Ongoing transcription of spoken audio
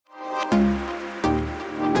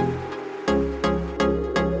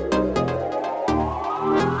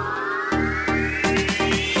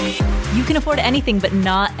can afford anything, but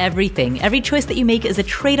not everything. Every choice that you make is a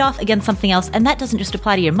trade-off against something else, and that doesn't just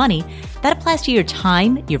apply to your money. That applies to your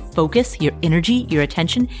time, your focus, your energy, your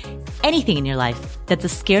attention, anything in your life that's a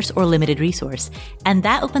scarce or limited resource. And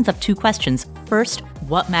that opens up two questions. First,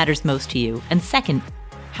 what matters most to you? And second,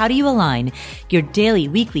 how do you align your daily,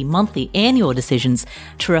 weekly, monthly, annual decisions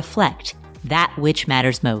to reflect that which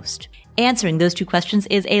matters most? Answering those two questions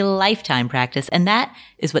is a lifetime practice, and that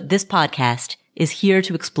is what this podcast is here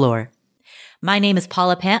to explore. My name is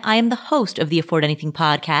Paula Pant. I am the host of the Afford Anything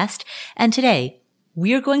podcast, and today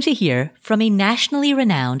we are going to hear from a nationally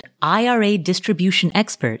renowned IRA distribution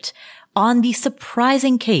expert on the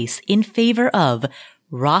surprising case in favor of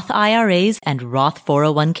Roth IRAs and Roth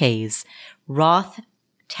 401ks, Roth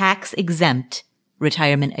tax-exempt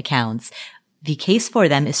retirement accounts. The case for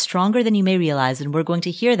them is stronger than you may realize, and we're going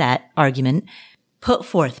to hear that argument put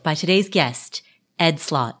forth by today's guest, Ed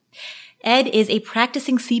Slott. Ed is a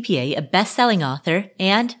practicing CPA, a best-selling author,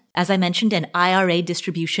 and, as I mentioned, an IRA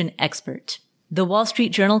distribution expert. The Wall Street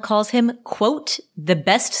Journal calls him, quote, the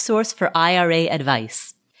best source for IRA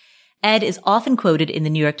advice. Ed is often quoted in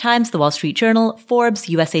the New York Times, the Wall Street Journal, Forbes,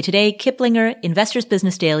 USA Today, Kiplinger, Investors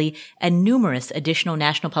Business Daily, and numerous additional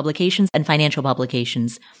national publications and financial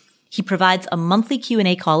publications. He provides a monthly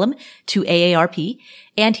Q&A column to AARP,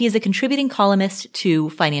 and he is a contributing columnist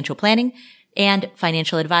to Financial Planning and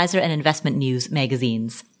Financial Advisor and Investment News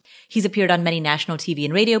magazines. He's appeared on many national TV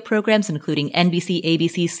and radio programs, including NBC,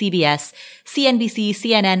 ABC, CBS, CNBC,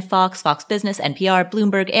 CNN, Fox, Fox Business, NPR,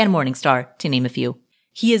 Bloomberg, and Morningstar, to name a few.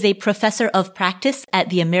 He is a professor of practice at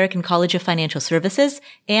the American College of Financial Services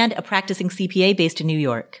and a practicing CPA based in New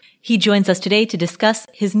York. He joins us today to discuss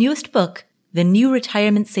his newest book, The New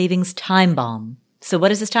Retirement Savings Time Bomb. So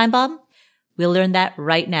what is this time bomb? We'll learn that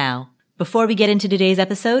right now. Before we get into today's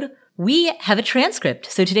episode, we have a transcript.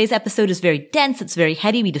 So today's episode is very dense. It's very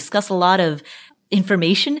heady. We discuss a lot of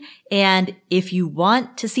information. And if you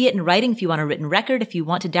want to see it in writing, if you want a written record, if you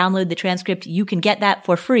want to download the transcript, you can get that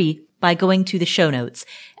for free by going to the show notes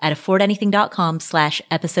at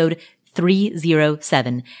affordanything.com/episode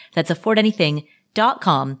 307. That's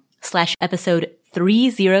affordanything.com/episode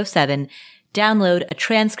 307. Download a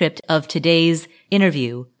transcript of today's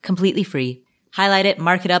interview completely free. Highlight it,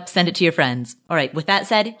 mark it up, send it to your friends. All right, with that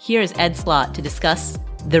said, here is Ed Slott to discuss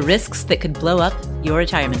the risks that could blow up your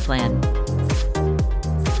retirement plan.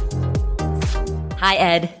 Hi,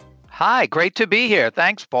 Ed. Hi, great to be here.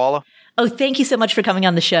 Thanks, Paula. Oh, thank you so much for coming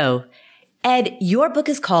on the show. Ed, your book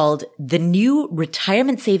is called The New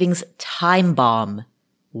Retirement Savings Time Bomb.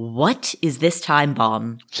 What is this time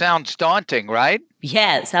bomb? Sounds daunting, right?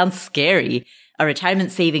 Yeah, it sounds scary. A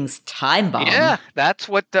retirement savings time bomb. Yeah, that's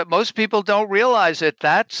what most people don't realize it.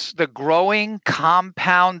 That's the growing,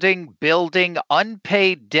 compounding, building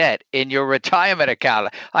unpaid debt in your retirement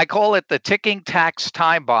account. I call it the ticking tax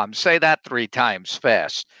time bomb. Say that 3 times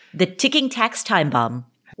fast. The ticking tax time bomb.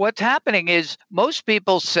 What's happening is most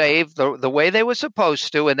people save the way they were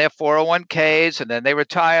supposed to in their 401ks, and then they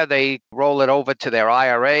retire, they roll it over to their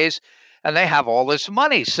IRAs, and they have all this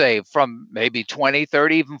money saved from maybe 20,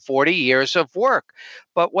 30, even 40 years of work.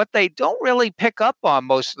 But what they don't really pick up on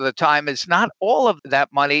most of the time is not all of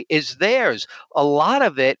that money is theirs. A lot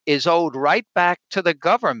of it is owed right back to the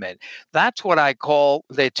government. That's what I call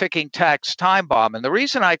the ticking tax time bomb. And the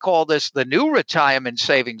reason I call this the new retirement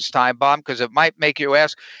savings time bomb, because it might make you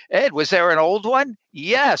ask, Ed, was there an old one?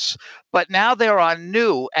 Yes, but now there are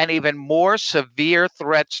new and even more severe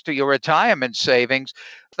threats to your retirement savings,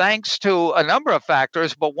 thanks to a number of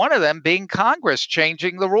factors, but one of them being Congress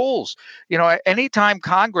changing the rules. You know, anytime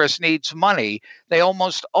Congress needs money, they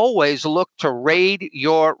almost always look to raid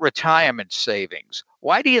your retirement savings.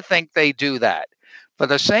 Why do you think they do that? For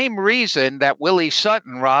the same reason that Willie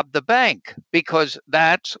Sutton robbed the bank, because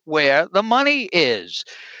that's where the money is.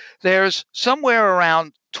 There's somewhere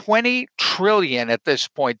around 20 trillion at this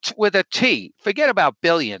point with a T. Forget about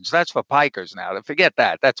billions. That's for pikers now. Forget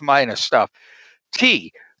that. That's minor stuff.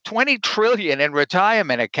 20 trillion in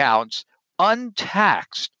retirement accounts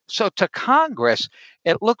untaxed. So to Congress,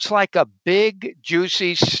 it looks like a big,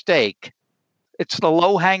 juicy steak. It's the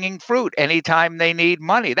low-hanging fruit anytime they need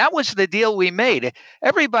money. That was the deal we made.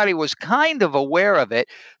 Everybody was kind of aware of it,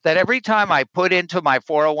 that every time I put into my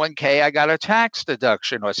 401k, I got a tax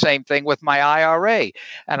deduction, or same thing with my IRA.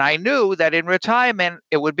 And I knew that in retirement,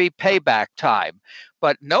 it would be payback time.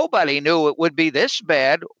 But nobody knew it would be this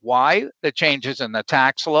bad. Why? The changes in the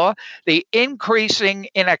tax law, the increasing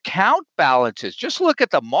in account balances. Just look at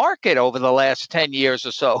the market over the last 10 years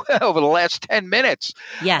or so, over the last 10 minutes.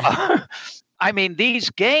 Yeah. I mean,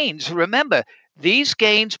 these gains, remember, these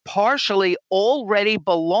gains partially already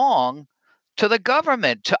belong to the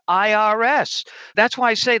government, to IRS. That's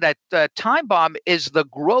why I say that time bomb is the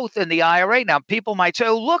growth in the IRA. Now, people might say,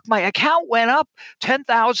 oh, look, my account went up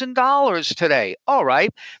 $10,000 today. All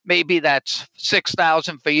right, maybe that's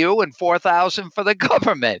 $6,000 for you and $4,000 for the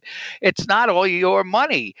government. It's not all your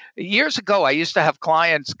money. Years ago, I used to have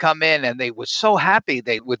clients come in and they were so happy.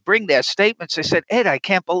 They would bring their statements. They said, Ed, I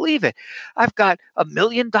can't believe it. I've got $1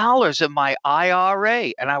 million in my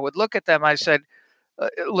IRA. And I would look at them. I said,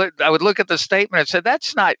 I would look at the statement and say,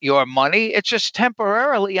 that's not your money. It's just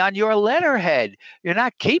temporarily on your letterhead. You're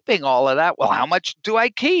not keeping all of that. Well, how much do I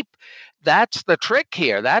keep? That's the trick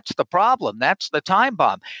here. That's the problem. That's the time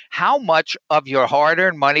bomb. How much of your hard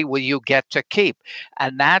earned money will you get to keep?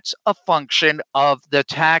 And that's a function of the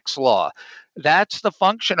tax law. That's the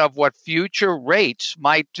function of what future rates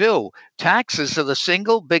might do. Taxes are the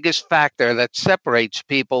single biggest factor that separates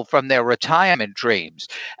people from their retirement dreams.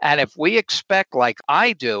 And if we expect, like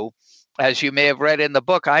I do, as you may have read in the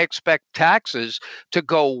book, I expect taxes to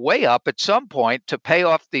go way up at some point to pay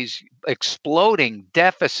off these exploding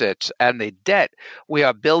deficits and the debt we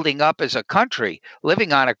are building up as a country.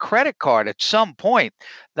 Living on a credit card at some point,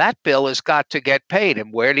 that bill has got to get paid.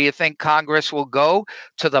 And where do you think Congress will go?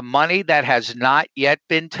 To the money that has not yet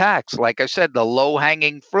been taxed. Like I said, the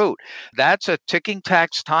low-hanging fruit. That's a ticking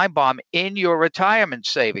tax time bomb in your retirement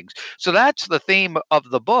savings. So that's the theme of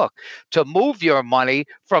the book, to move your money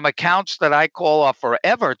from accounts that I call are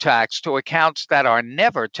forever taxed to accounts that are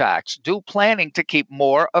never taxed. Do planning to keep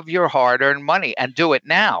more of your hard-earned money, and do it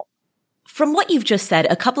now. From what you've just said,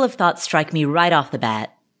 a couple of thoughts strike me right off the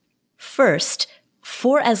bat. First,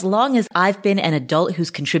 for as long as I've been an adult who's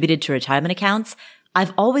contributed to retirement accounts,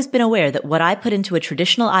 I've always been aware that what I put into a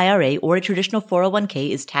traditional IRA or a traditional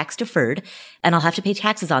 401k is tax deferred, and I'll have to pay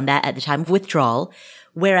taxes on that at the time of withdrawal,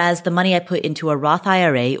 whereas the money I put into a Roth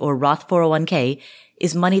IRA or Roth 401k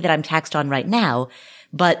is money that I'm taxed on right now,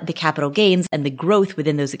 but the capital gains and the growth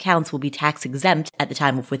within those accounts will be tax exempt at the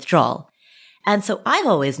time of withdrawal. And so I've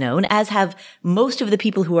always known, as have most of the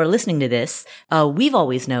people who are listening to this, we've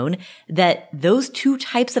always known that those two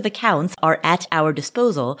types of accounts are at our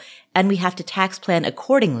disposal, and we have to tax plan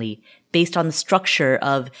accordingly based on the structure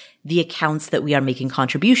of the accounts that we are making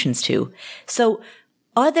contributions to. So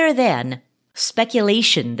other than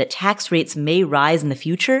speculation that tax rates may rise in the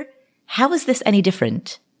future, how is this any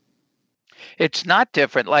different? It's not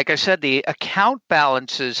different. Like I said, the account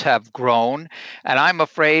balances have grown, and I'm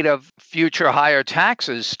afraid of future higher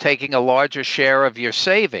taxes taking a larger share of your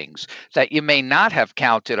savings that you may not have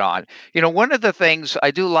counted on. You know, one of the things,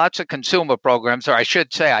 I do lots of consumer programs, or I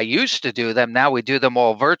should say I used to do them. Now we do them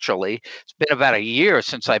all virtually. It's been about a year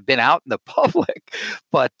since I've been out in the public.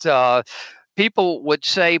 But people would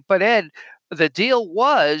say, but Ed, the deal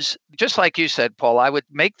was, just like you said, Paul, I would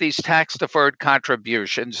make these tax deferred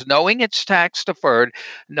contributions, knowing it's tax deferred,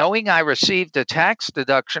 knowing I received a tax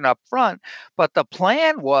deduction up front. But the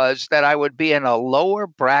plan was that I would be in a lower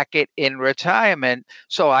bracket in retirement.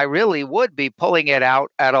 So I really would be pulling it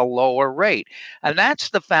out at a lower rate. And that's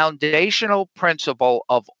the foundational principle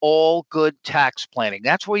of all good tax planning.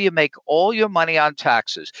 That's where you make all your money on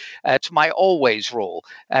taxes. That's my always rule.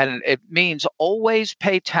 And it means always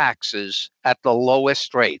pay taxes at the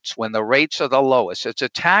lowest rates, when the rates are the lowest. It's a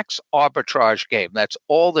tax arbitrage game. That's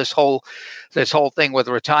all this whole thing with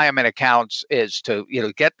retirement accounts is, to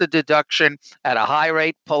get the deduction at a high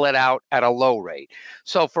rate, pull it out at a low rate.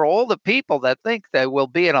 So for all the people that think they will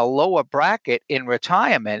be in a lower bracket in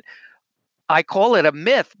retirement, I call it a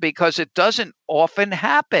myth because it doesn't often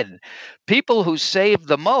happen. People who save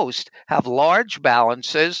the most have large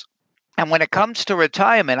balances. And when it comes to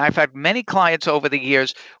retirement, I've had many clients over the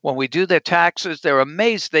years, when we do their taxes, they're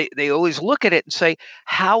amazed. They always look at it and say,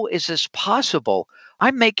 how is this possible?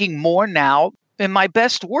 I'm making more now in my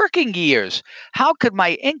best working years. How could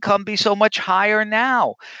my income be so much higher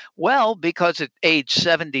now? Well, because at age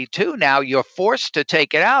 72 now, you're forced to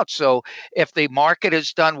take it out. So if the market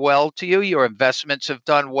has done well to you, your investments have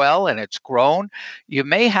done well, and it's grown, you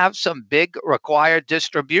may have some big required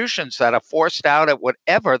distributions that are forced out at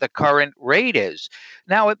whatever the current rate is.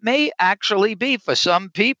 Now, it may actually be for some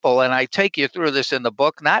people, and I take you through this in the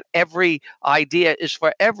book, not every idea is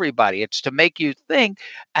for everybody. It's to make you think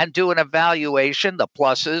and do an evaluation, the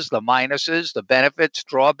pluses, the minuses, the benefits,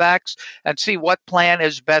 drawbacks, and see what plan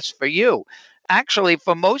is best for you. Actually,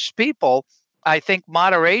 for most people, I think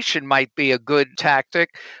moderation might be a good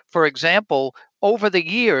tactic. For example, over the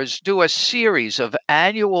years, do a series of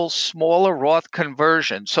annual smaller Roth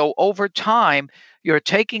conversions. So over time, you're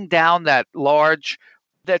taking down the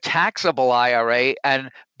taxable IRA and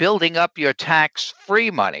building up your tax-free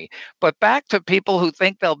money. But back to people who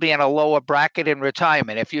think they'll be in a lower bracket in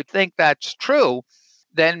retirement. If you think that's true,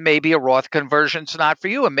 then maybe a Roth conversion's not for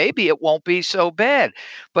you, and maybe it won't be so bad.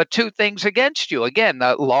 But two things against you. Again,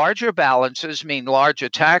 the larger balances mean larger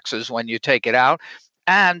taxes when you take it out,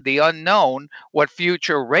 and the unknown, what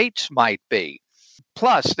future rates might be.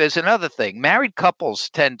 Plus, there's another thing. Married couples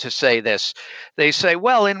tend to say this. They say,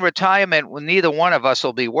 well, in retirement, neither one of us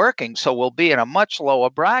will be working, so we'll be in a much lower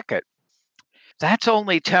bracket. That's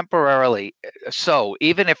only temporarily so,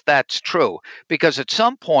 even if that's true, because at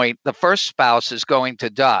some point, the first spouse is going to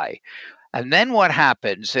die. And then what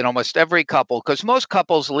happens in almost every couple, because most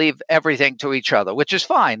couples leave everything to each other, which is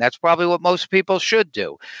fine. That's probably what most people should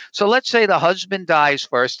do. So let's say the husband dies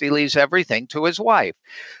first. He leaves everything to his wife.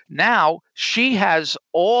 Now she has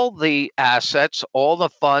all the assets, all the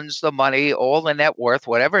funds, the money, all the net worth,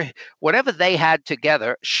 whatever they had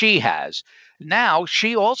together, she has. Now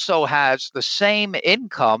she also has the same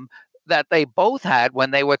income that they both had when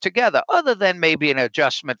they were together, other than maybe an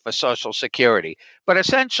adjustment for Social Security. But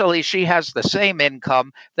essentially, she has the same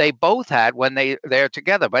income they both had when they're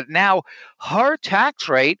together. But now her tax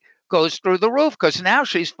rate goes through the roof because now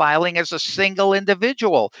she's filing as a single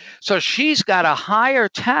individual. So she's got a higher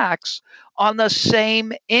tax on the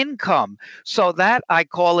same income. So that I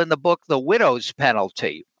call in the book the widow's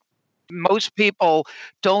penalty. Most people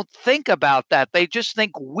don't think about that. They just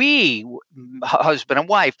think we, husband and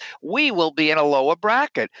wife, we will be in a lower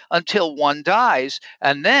bracket until one dies.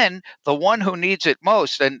 And then the one who needs it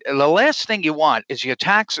most, and the last thing you want is your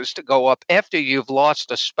taxes to go up after you've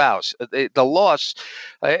lost a spouse. The loss,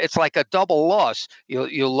 it's like a double loss.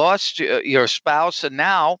 You lost your spouse, and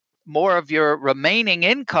now more of your remaining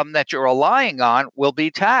income that you're relying on will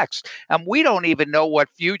be taxed. And we don't even know what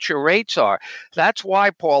future rates are. That's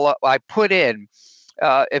why, Paula, I put in,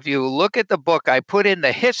 if you look at the book, I put in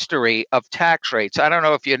the history of tax rates. I don't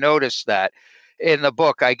know if you noticed that in the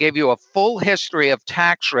book. I gave you a full history of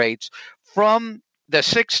tax rates from the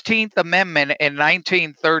 16th Amendment in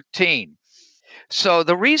 1913. So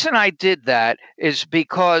the reason I did that is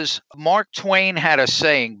because Mark Twain had a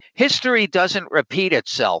saying, history doesn't repeat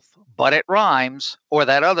itself, but it rhymes, or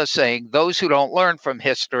that other saying, those who don't learn from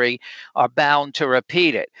history are bound to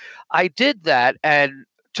repeat it. I did that and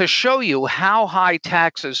to show you how high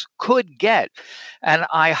taxes could get. And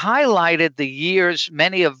I highlighted the years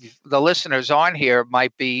many of the listeners on here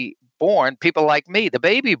might be born, people like me, the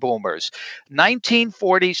baby boomers,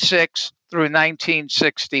 1946 through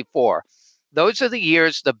 1964. Those are the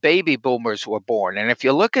years the baby boomers were born. And if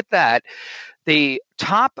you look at that, the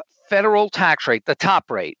top federal tax rate, the top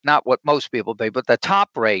rate, not what most people pay, but the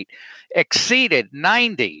top rate exceeded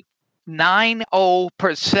 90%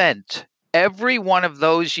 every one of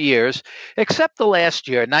those years, except the last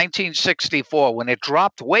year, 1964, when it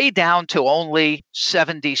dropped way down to only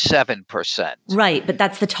 77%. Right, but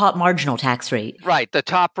that's the top marginal tax rate. Right, the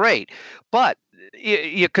top rate. But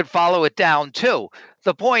you could follow it down too.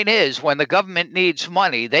 The point is, when the government needs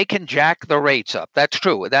money, they can jack the rates up. That's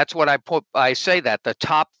true. That's what I say that the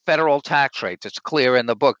top federal tax rates. It's clear in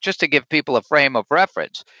the book, just to give people a frame of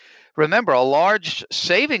reference. Remember, a large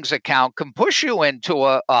savings account can push you into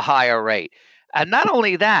a higher rate. And not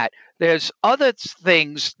only that, there's other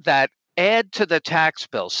things that add to the tax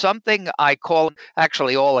bill. Something I call,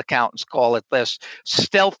 actually all accountants call it this,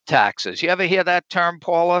 stealth taxes. You ever hear that term,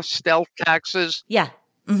 Paula? Stealth taxes? Yeah.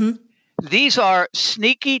 Mm-hmm. These are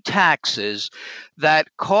sneaky taxes that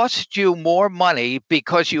cost you more money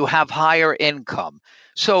because you have higher income.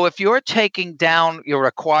 So if you're taking down your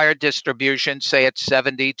required distribution, say at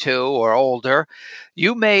 72 or older,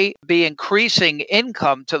 you may be increasing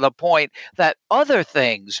income to the point that other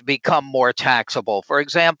things become more taxable. For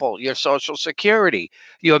example, your Social Security,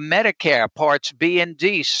 your Medicare Parts B and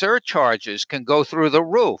D surcharges can go through the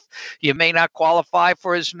roof. You may not qualify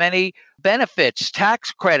for as many benefits,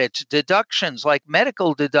 tax credits, deductions like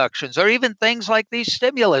medical deductions, or even things like these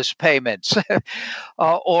stimulus payments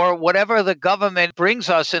or whatever the government brings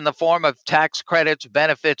us in the form of tax credits,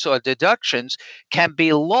 benefits, or deductions can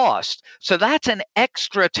be lost. So that's an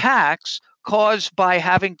extra tax caused by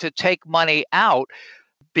having to take money out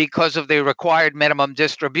because of the required minimum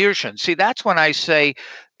distribution. See, that's when I say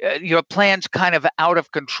your plan's kind of out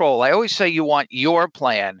of control. I always say you want your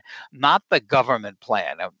plan, not the government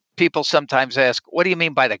plan. People sometimes ask, what do you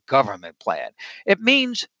mean by the government plan? It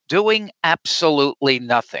means doing absolutely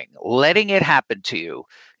nothing, letting it happen to you,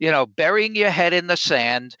 burying your head in the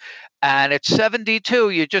sand. And at 72,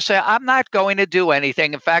 you just say, I'm not going to do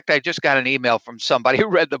anything. In fact, I just got an email from somebody who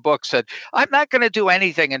read the book, said, I'm not going to do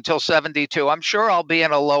anything until 72. I'm sure I'll be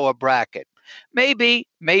in a lower bracket. Maybe,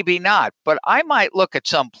 maybe not. But I might look at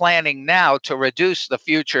some planning now to reduce the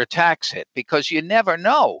future tax hit because you never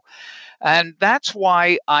know. And that's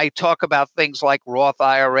why I talk about things like Roth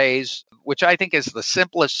IRAs, which I think is the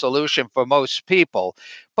simplest solution for most people,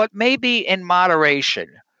 but maybe in moderation.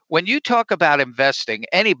 When you talk about investing,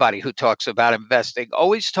 anybody who talks about investing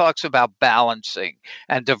always talks about balancing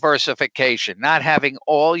and diversification, not having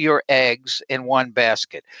all your eggs in one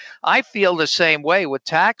basket. I feel the same way with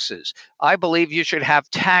taxes. I believe you should have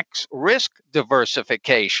tax risk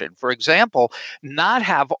diversification. For example, not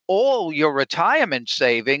have all your retirement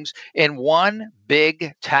savings in one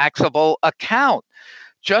big taxable account,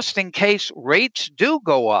 just in case rates do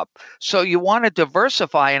go up. So you want to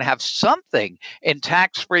diversify and have something in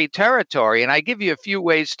tax-free territory. And I give you a few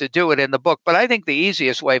ways to do it in the book, but I think the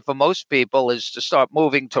easiest way for most people is to start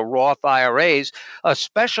moving to Roth IRAs,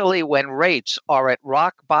 especially when rates are at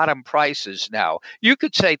rock bottom prices now. You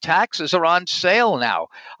could say taxes are on sale now.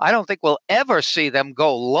 I don't think we'll ever see them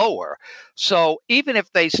go lower. So even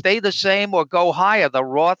if they stay the same or go higher, the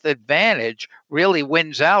Roth advantage really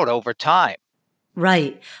wins out over time.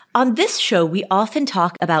 Right. On this show, we often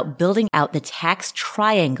talk about building out the tax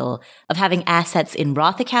triangle of having assets in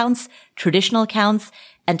Roth accounts, traditional accounts,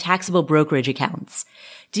 and taxable brokerage accounts.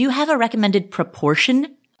 Do you have a recommended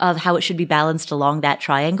proportion of how it should be balanced along that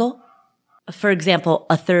triangle? For example,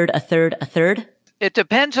 a third, a third, a third? It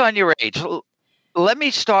depends on your age. Let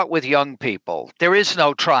me start with young people. There is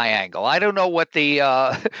no triangle. I don't know what the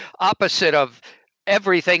opposite of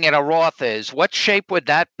everything in a Roth is. What shape would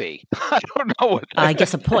that be? I don't know. I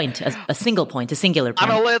guess a point, a single point, a singular point.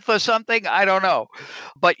 Monolith or something? I don't know.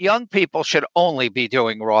 But young people should only be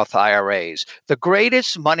doing Roth IRAs. The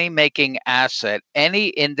greatest money-making asset any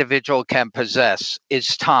individual can possess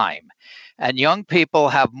is time. And young people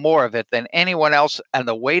have more of it than anyone else. And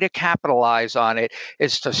the way to capitalize on it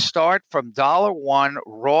is to start from $1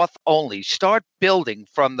 Roth only. Start building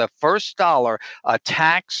from the first dollar a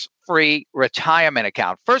tax-free retirement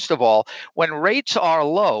account. First of all, when rates are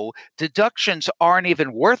low, deductions aren't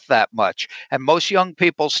even worth that much. And most young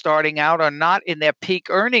people starting out are not in their peak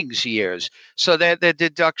earnings years. So their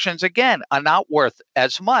deductions, again, are not worth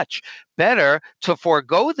as much. Better to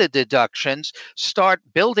forego the deductions, start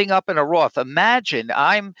building up in a Roth. Imagine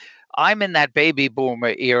I'm in that baby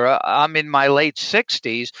boomer era. I'm in my late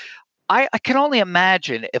 60s. I can only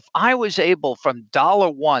imagine if I was able from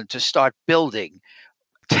 $1 to start building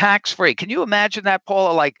tax-free. Can you imagine that,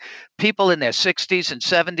 Paula? Like people in their 60s and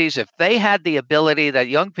 70s, if they had the ability that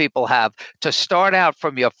young people have to start out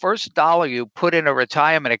from your first dollar you put in a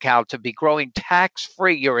retirement account to be growing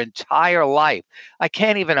tax-free your entire life, I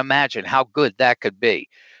can't even imagine how good that could be.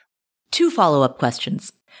 2 follow-up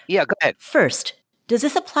questions. Yeah, go ahead. First, does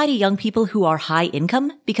this apply to young people who are high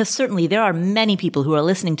income? Because certainly there are many people who are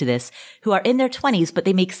listening to this who are in their 20s, but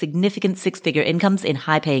they make significant 6-figure incomes in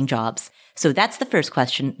high-paying jobs. So that's the first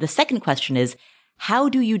question. The second question is, how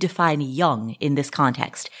do you define young in this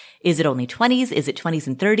context? Is it only 20s? Is it 20s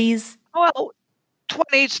and 30s? Well,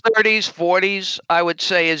 20s, 30s, 40s, I would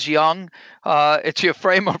say is young. It's your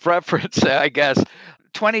frame of reference, I guess.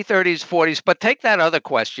 20s, 30s, 40s. But take that other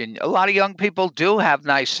question. A lot of young people do have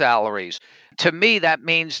nice salaries. To me, that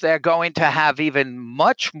means they're going to have even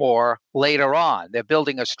much more later on. They're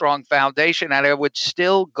building a strong foundation, and it would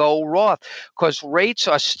still go Roth because rates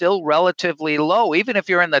are still relatively low. Even if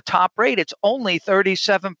you're in the top rate, it's only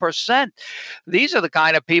 37%. These are the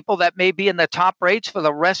kind of people that may be in the top rates for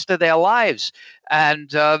the rest of their lives.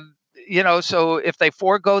 And, so if they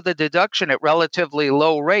forego the deduction at relatively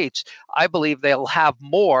low rates, I believe they'll have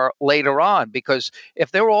more later on because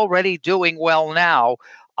if they're already doing well now,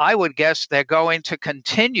 I would guess they're going to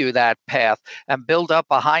continue that path and build up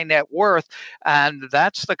a high net worth. And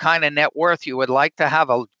that's the kind of net worth you would like to have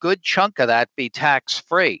a good chunk of that be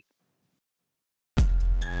tax-free.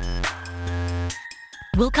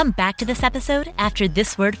 We'll come back to this episode after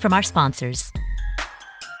this word from our sponsors.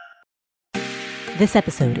 This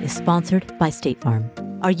episode is sponsored by State Farm.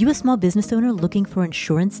 Are you a small business owner looking for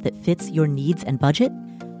insurance that fits your needs and budget?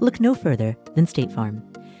 Look no further than State Farm.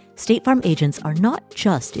 State Farm agents are not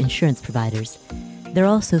just insurance providers. They're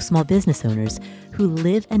also small business owners who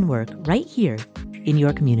live and work right here in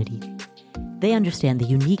your community. They understand the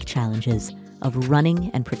unique challenges of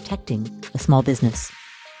running and protecting a small business.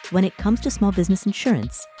 When it comes to small business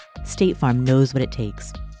insurance, State Farm knows what it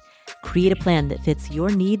takes. Create a plan that fits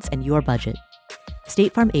your needs and your budget.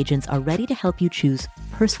 State Farm agents are ready to help you choose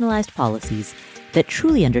personalized policies that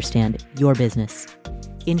truly understand your business.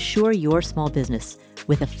 Insure your small business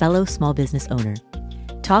with a fellow small business owner.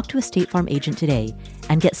 Talk to a State Farm agent today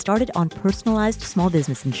and get started on personalized small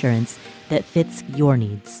business insurance that fits your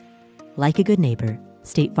needs. Like a good neighbor,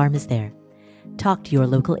 State Farm is there. Talk to your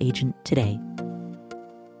local agent today.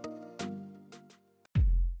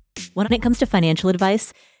 When it comes to financial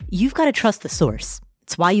advice, you've got to trust the source.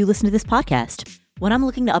 It's why you listen to this podcast. When I'm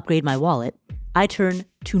looking to upgrade my wallet, I turn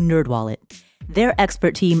to NerdWallet. Their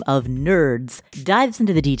expert team of nerds dives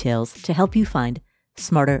into the details to help you find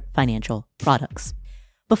smarter financial products.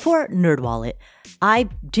 Before NerdWallet, I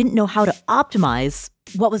didn't know how to optimize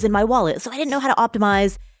what was in my wallet, so I didn't know how to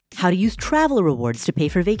optimize how to use travel rewards to pay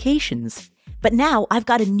for vacations. But now I've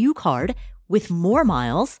got a new card with more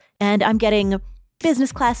miles, and I'm getting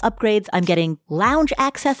business class upgrades, I'm getting lounge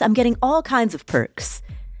access, I'm getting all kinds of perks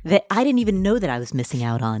that I didn't even know that I was missing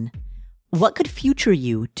out on. What could future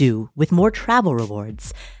you do with more travel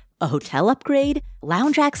rewards? A hotel upgrade,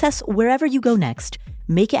 lounge access, wherever you go next.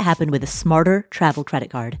 Make it happen with a smarter travel credit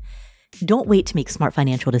card. Don't wait to make smart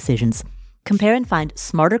financial decisions. Compare and find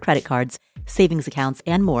smarter credit cards, savings accounts,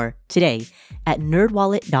 and more today at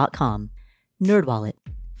nerdwallet.com. NerdWallet.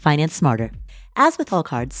 Finance smarter. As with all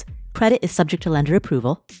cards, credit is subject to lender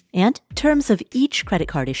approval, and terms of each credit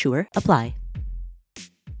card issuer apply.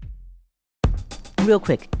 Real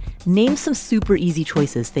quick, name some super easy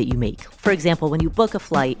choices that you make. For example, when you book a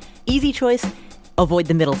flight, easy choice, avoid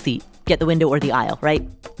the middle seat. Get the window or the aisle, right?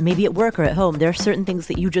 Maybe at work or at home, there are certain things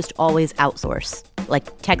that you just always outsource,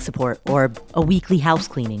 like tech support or a weekly house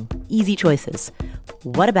cleaning. Easy choices.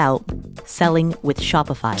 What about selling with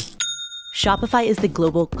Shopify? Shopify is the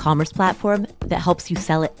global commerce platform that helps you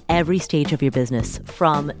sell at every stage of your business,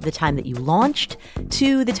 from the time that you launched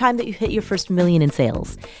to the time that you hit your first million in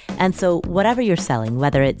sales. And so whatever you're selling,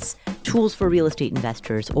 whether it's tools for real estate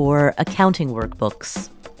investors or accounting workbooks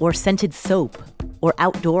or scented soap or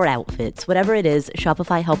outdoor outfits, whatever it is,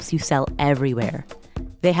 Shopify helps you sell everywhere.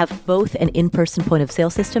 They have both an in-person point of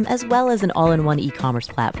sale system as well as an all-in-one e-commerce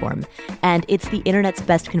platform. And it's the internet's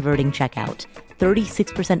best converting checkout,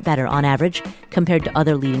 36% better on average compared to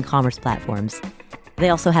other leading commerce platforms. They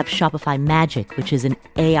also have Shopify Magic, which is an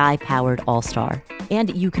AI-powered all-star.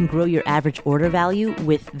 And you can grow your average order value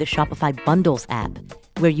with the Shopify Bundles app,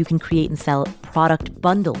 where you can create and sell product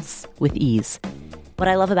bundles with ease. What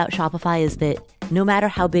I love about Shopify is that no matter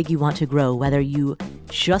how big you want to grow, whether you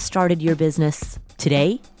just started your business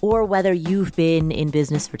today or whether you've been in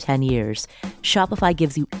business for 10 years, Shopify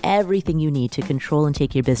gives you everything you need to control and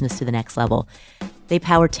take your business to the next level. They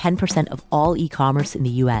power 10% of all e-commerce in the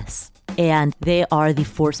US, and they are the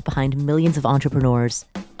force behind millions of entrepreneurs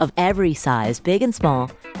of every size, big and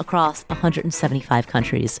small, across 175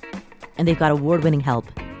 countries. And they've got award-winning help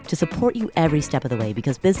to support you every step of the way,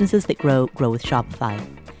 because businesses that grow with Shopify.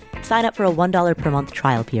 Sign up for a $1 per month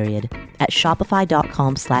trial period at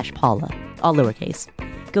shopify.com/Paula, all lowercase.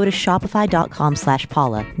 Go to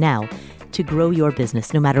shopify.com/Paula now to grow your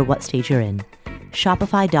business no matter what stage you're in.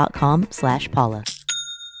 Shopify.com/Paula.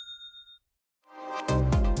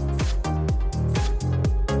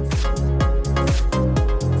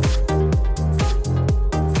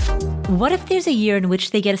 What if there's a year in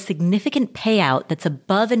which they get a significant payout that's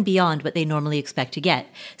above and beyond what they normally expect to get?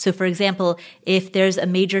 So, for example, if there's a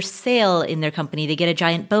major sale in their company, they get a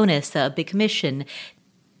giant bonus, a big commission.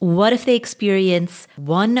 What if they experience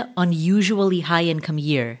one unusually high income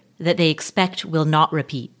year that they expect will not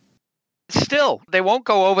repeat? Still, they won't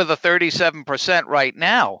go over the 37% right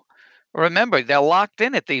now. Remember, they're locked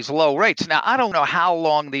in at these low rates. Now, I don't know how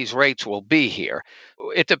long these rates will be here.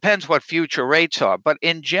 It depends what future rates are. But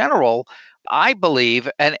in general, I believe,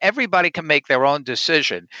 and everybody can make their own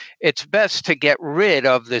decision, it's best to get rid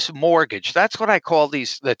of this mortgage. That's what I call the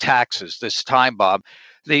taxes this time, Bob.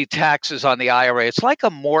 The taxes on the IRA. It's like a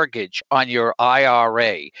mortgage on your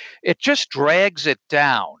IRA. It just drags it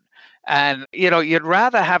down. And, you'd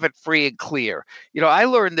rather have it free and clear. I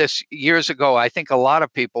learned this years ago. I think a lot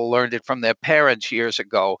of people learned it from their parents years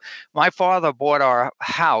ago. My father bought our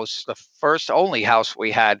house, the first only house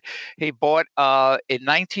we had. He bought in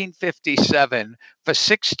 1957 for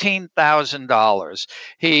 $16,000.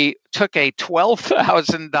 He took a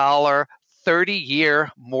 $12,000 30-year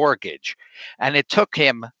mortgage, and it took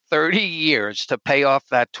him 30 years to pay off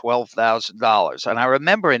that $12,000. And I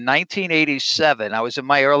remember in 1987, I was in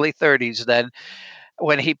my early 30s then,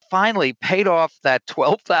 when he finally paid off that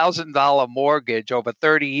 $12,000 mortgage over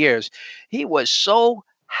 30 years, he was so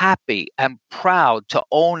happy and proud to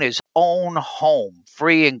own his own home,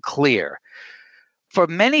 free and clear. For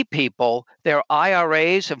many people, their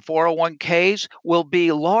IRAs and 401ks will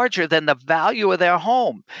be larger than the value of their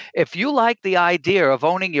home. If you like the idea of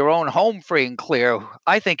owning your own home free and clear,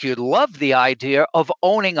 I think you'd love the idea of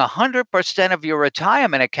owning 100% of your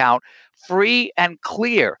retirement account free and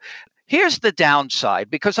clear. Here's the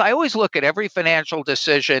downside, because I always look at every financial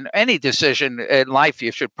decision, any decision in life,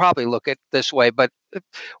 you should probably look at this way, but it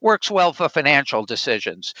works well for financial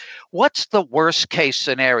decisions. What's the worst case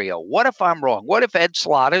scenario? What if I'm wrong? What if Ed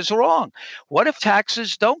Slott is wrong? What if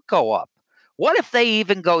taxes don't go up? What if they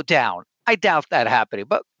even go down? I doubt that happening,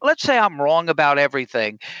 but let's say I'm wrong about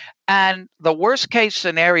everything. And the worst case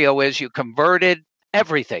scenario is you converted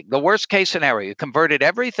everything. The worst case scenario, you converted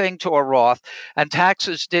everything to a Roth and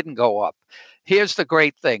taxes didn't go up. Here's the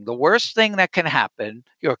great thing. The worst thing that can happen,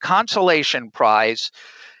 your consolation prize,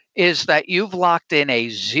 is that you've locked in a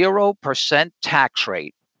 0% tax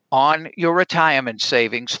rate on your retirement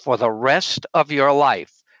savings for the rest of your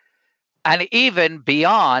life. And even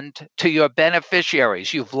beyond to your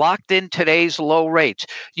beneficiaries. You've locked in today's low rates.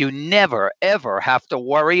 You never, ever have to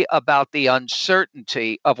worry about the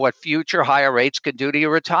uncertainty of what future higher rates can do to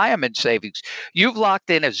your retirement savings. You've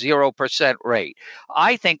locked in a 0% rate.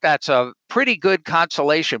 I think that's a pretty good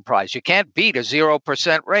consolation prize. You can't beat a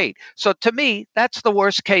 0% rate. So to me, that's the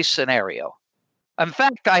worst case scenario. In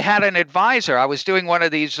fact, I had an advisor. I was doing one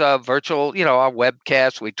of these virtual, our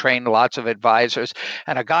webcasts. We trained lots of advisors.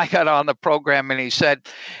 And a guy got on the program and he said,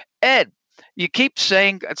 Ed, you keep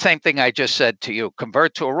saying the same thing I just said to you.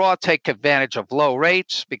 Convert to a Roth, take advantage of low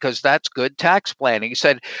rates because that's good tax planning. He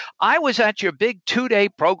said, I was at your big 2-day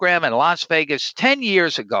program in Las Vegas 10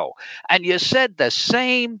 years ago, and you said the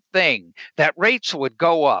same thing, that rates would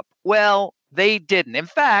go up. Well, they didn't. In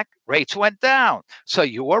fact, rates went down. So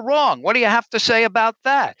you were wrong. What do you have to say about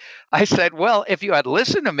that? I said, well, if you had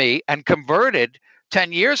listened to me and converted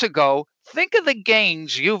 10 years ago, think of the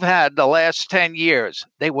gains you've had the last 10 years.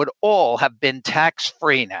 They would all have been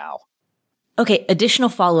tax-free now. Okay, additional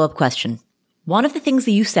follow-up question. One of the things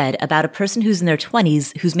that you said about a person who's in their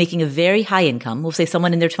 20s who's making a very high income, we'll say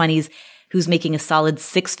someone in their 20s who's making a solid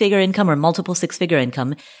 6-figure income or multiple 6-figure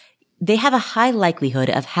income, they have a high likelihood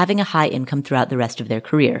of having a high income throughout the rest of their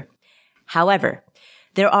career. However,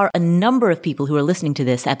 there are a number of people who are listening to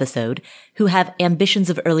this episode who have ambitions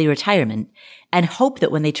of early retirement and hope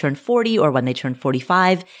that when they turn 40 or when they turn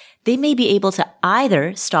 45, they may be able to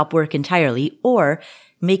either stop work entirely or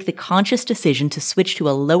make the conscious decision to switch to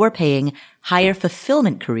a lower paying, higher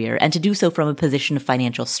fulfillment career and to do so from a position of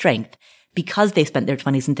financial strength because they spent their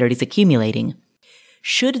 20s and 30s accumulating.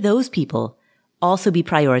 Should those people also be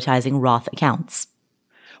prioritizing Roth accounts?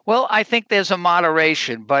 Well, I think there's a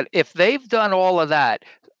moderation, but if they've done all of that,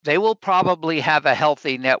 they will probably have a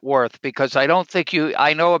healthy net worth because I don't think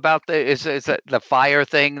I know about is it the FIRE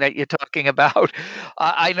thing that you're talking about?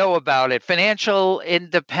 I know about it. Financial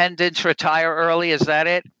independence, retire early, is that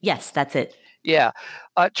it? Yes, that's it. Yeah.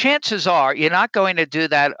 Chances are you're not going to do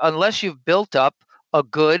that unless you've built up a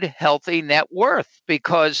good, healthy net worth,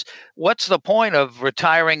 because what's the point of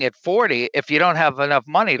retiring at 40 if you don't have enough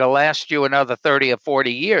money to last you another 30 or 40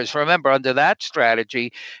 years? Remember, under that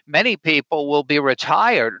strategy, many people will be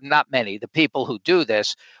retired, not many, the people who do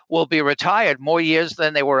this will be retired more years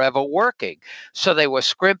than they were ever working. So they were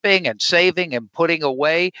scrimping and saving and putting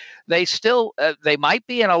away. They still, they might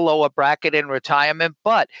be in a lower bracket in retirement,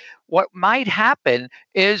 but what might happen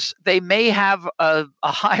is they may have a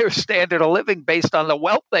higher standard of living based on the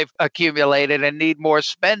wealth they've accumulated and need more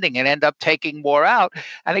spending and end up taking more out.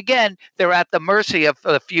 And again, they're at the mercy of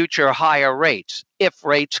the future higher rates if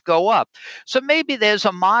rates go up. So maybe there's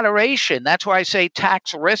a moderation. That's why I say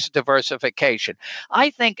tax risk diversification. I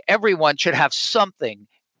think everyone should have something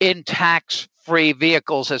in tax-free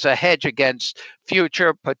vehicles as a hedge against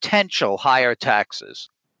future potential higher taxes.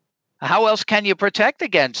 How else can you protect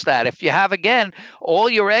against that? If you have, again, all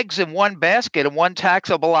your eggs in one basket in one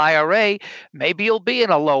taxable IRA, maybe you'll be in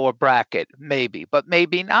a lower bracket, maybe, but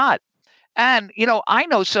maybe not. And, I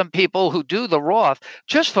know some people who do the Roth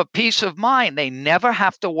just for peace of mind. They never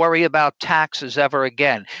have to worry about taxes ever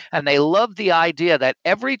again. And they love the idea that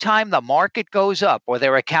every time the market goes up or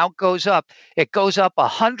their account goes up, it goes up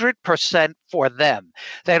 100% for them.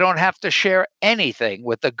 They don't have to share anything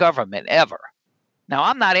with the government ever. Now,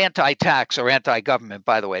 I'm not anti-tax or anti-government,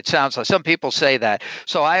 by the way. It sounds like some people say that.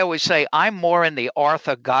 So I always say I'm more in the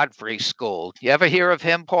Arthur Godfrey school. You ever hear of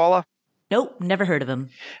him, Paula? Nope, never heard of him.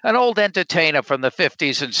 An old entertainer from the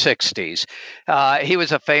 50s and 60s. He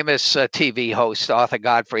was a famous TV host, Arthur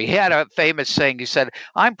Godfrey. He had a famous saying. He said,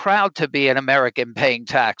 I'm proud to be an American paying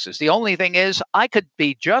taxes. The only thing is I could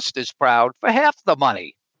be just as proud for half the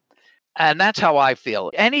money. And that's how I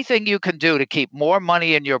feel. Anything you can do to keep more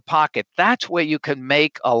money in your pocket, that's where you can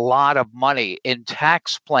make a lot of money in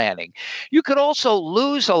tax planning. You could also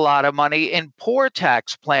lose a lot of money in poor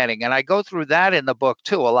tax planning. And I go through that in the book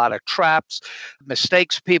too. A lot of traps,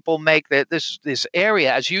 mistakes people make. That this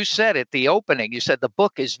area, as you said at the opening, you said the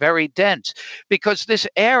book is very dense because this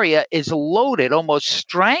area is loaded, almost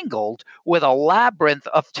strangled with a labyrinth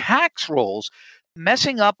of tax rules.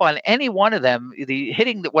 Messing up on any one of them,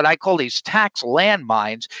 hitting what I call these tax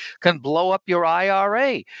landmines, can blow up your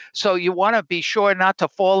IRA. So you want to be sure not to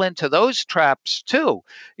fall into those traps too.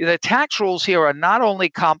 The tax rules here are not only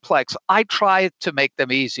complex, I try to make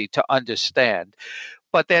them easy to understand,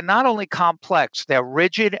 but they're not only complex, they're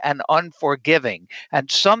rigid and unforgiving.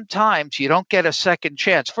 And sometimes you don't get a second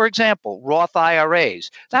chance. For example, Roth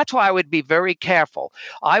IRAs. That's why I would be very careful.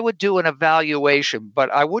 I would do an evaluation,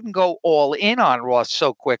 but I wouldn't go all in on Roth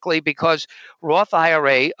so quickly because Roth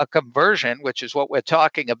IRA, a conversion, which is what we're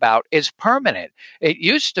talking about, is permanent. It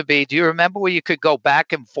used to be, do you remember where you could go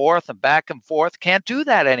back and forth and back and forth? Can't do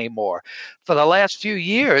that anymore. For the last few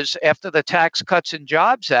years, after the Tax Cuts and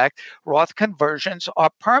Jobs Act, Roth conversions are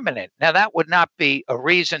permanent. Now, that would not be a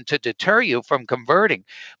reason to deter you from converting,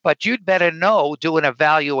 but you'd better do an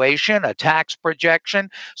evaluation, a tax projection,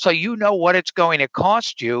 so you know what it's going to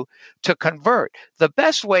cost you to convert. The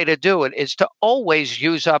best way to do it is to always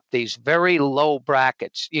use up these very low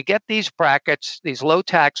brackets. You get these brackets, these low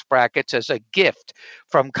tax brackets, as a gift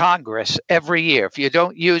from Congress every year. If you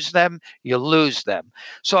don't use them, you lose them.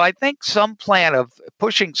 So I think some plan of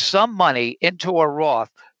pushing some money into a Roth,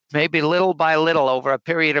 maybe little by little over a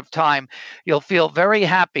period of time, you'll feel very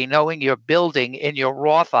happy knowing you're building in your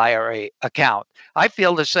Roth IRA account. I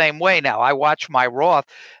feel the same way now. I watch my Roth,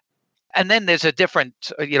 and then there's a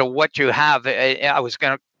different, what you have. I was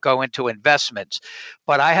going to go into investments,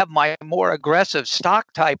 but I have my more aggressive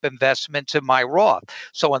stock type investments in my Roth.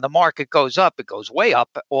 So when the market goes up, it goes way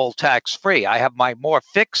up, all tax free. I have my more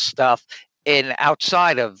fixed stuff in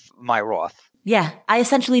outside of my Roth. Yeah, I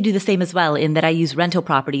essentially do the same as well in that I use rental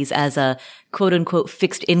properties as a quote unquote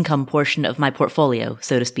fixed income portion of my portfolio,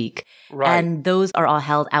 so to speak. Right. And those are all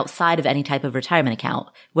held outside of any type of retirement account.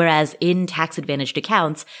 Whereas in tax advantaged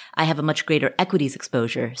accounts, I have a much greater equities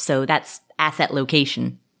exposure. So that's asset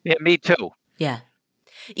location. Yeah, me too. Yeah.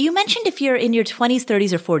 You mentioned if you're in your 20s,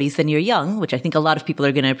 30s, or 40s, then you're young, which I think a lot of people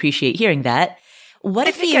are going to appreciate hearing that.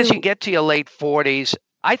 I think as you get to your late 40s,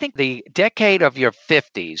 I think the decade of your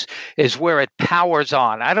 50s is where it powers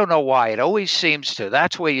on. I don't know why. It always seems to.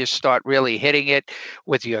 That's where you start really hitting it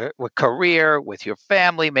with your career, with your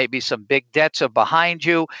family. Maybe some big debts are behind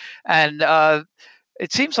you. And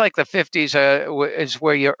it seems like the 50s is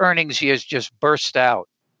where your earnings years just burst out.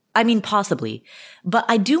 I mean, possibly. But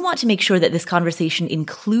I do want to make sure that this conversation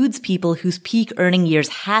includes people whose peak earning years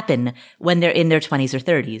happen when they're in their 20s or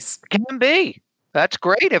 30s. Can be. That's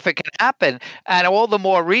great if it can happen. And all the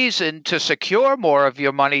more reason to secure more of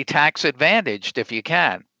your money tax advantaged if you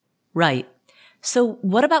can. Right. So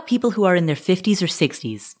what about people who are in their 50s or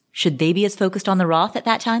 60s? Should they be as focused on the Roth at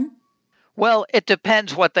that time? Well, it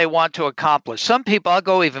depends what they want to accomplish. Some people, I'll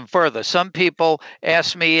go even further. Some people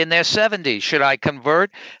ask me in their 70s, should I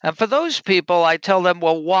convert? And for those people, I tell them,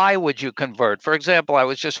 well, why would you convert? For example, I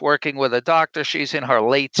was just working with a doctor. She's in her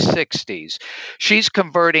late 60s. She's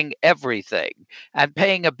converting everything and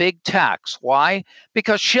paying a big tax. Why?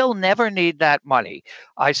 Because she'll never need that money.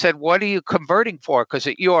 I said, what are you converting for? Because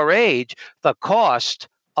at your age, the cost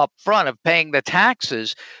up front of paying the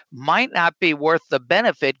taxes might not be worth the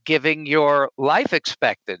benefit given your life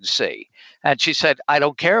expectancy. And she said, I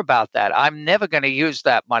don't care about that. I'm never going to use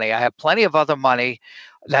that money. I have plenty of other money.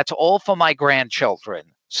 That's all for my grandchildren.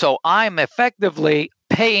 So I'm effectively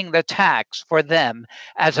paying the tax for them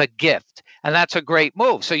as a gift. And that's a great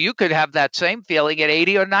move. So you could have that same feeling at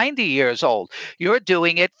 80 or 90 years old. You're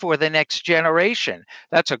doing it for the next generation.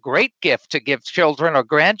 That's a great gift to give children or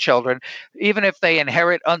grandchildren. Even if they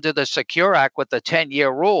inherit under the Secure Act with the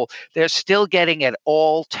 10-year rule, they're still getting it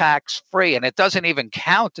all tax-free. And it doesn't even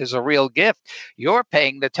count as a real gift. You're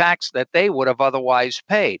paying the tax that they would have otherwise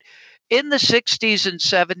paid. In the 60s and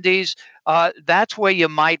 70s, that's where you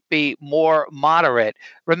might be more moderate.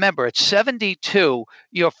 Remember, at 72,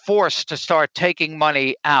 you're forced to start taking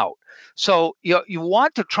money out. So you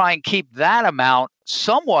want to try and keep that amount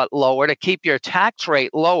somewhat lower to keep your tax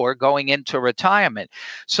rate lower going into retirement.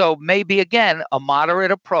 So maybe, again, a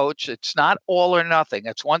moderate approach. It's not all or nothing.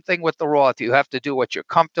 That's one thing with the Roth. You have to do what you're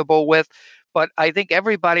comfortable with. But I think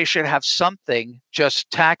everybody should have something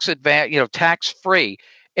just tax-free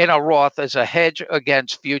in a Roth as a hedge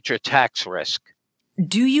against future tax risk.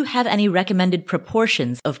 Do you have any recommended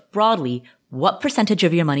proportions of broadly what percentage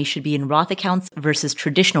of your money should be in Roth accounts versus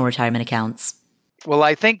traditional retirement accounts? Well,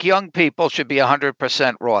 I think young people should be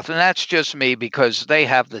 100% Roth. And that's just me because they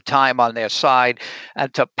have the time on their side.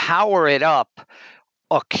 And to power it up,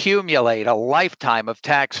 accumulate a lifetime of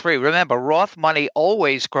tax-free. Remember, Roth money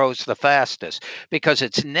always grows the fastest because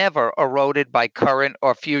it's never eroded by current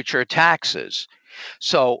or future taxes.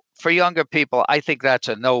 So for younger people, I think that's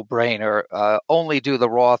a no-brainer. Only do the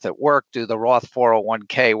Roth at work, do the Roth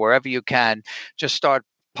 401k wherever you can. Just start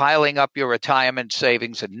piling up your retirement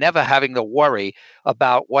savings and never having to worry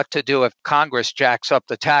about what to do if Congress jacks up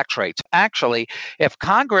the tax rates. Actually, if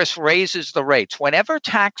Congress raises the rates, whenever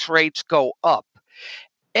tax rates go up,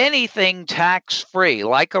 anything tax-free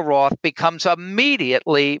like a Roth becomes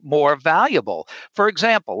immediately more valuable. For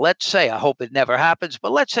example, let's say, I hope it never happens,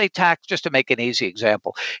 but let's say tax, just to make an easy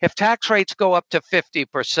example, if tax rates go up to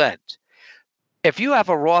 50%, if you have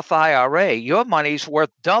a Roth IRA, your money's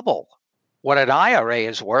worth double what an IRA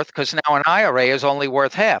is worth, because now an IRA is only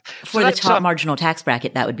worth half. For the top marginal tax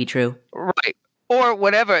bracket, that would be true. Right. Or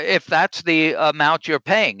whatever, if that's the amount you're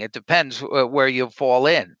paying. It depends where you fall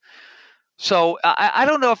in. So I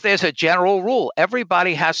don't know if there's a general rule.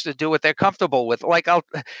 Everybody has to do what they're comfortable with. Like,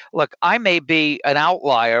 I may be an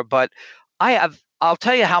outlier, but I'll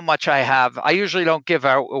tell you how much I have. I usually don't give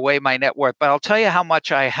away my net worth, but I'll tell you how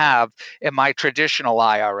much I have in my traditional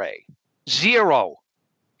IRA. Zero.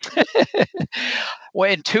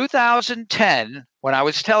 Well, in 2010, when I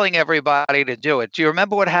was telling everybody to do it, do you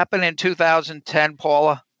remember what happened in 2010,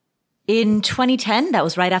 Paula? In 2010, that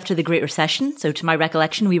was right after the Great Recession. So to my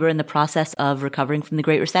recollection, we were in the process of recovering from the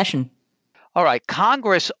Great Recession. All right.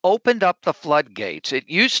 Congress opened up the floodgates. It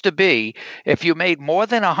used to be if you made more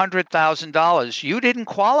than $100,000, you didn't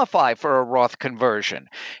qualify for a Roth conversion.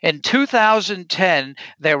 In 2010,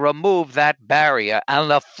 they removed that barrier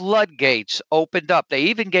and the floodgates opened up. They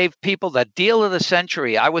even gave people the deal of the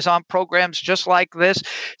century. I was on programs just like this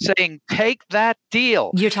saying, take that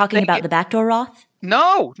deal. You're talking about the backdoor Roth?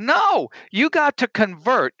 No. You got to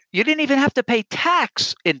convert. You didn't even have to pay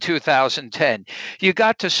tax in 2010. You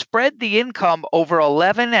got to spread the income over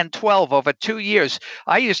 11 and 12 over 2 years.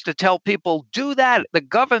 I used to tell people, do that. The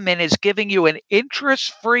government is giving you an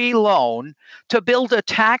interest-free loan to build a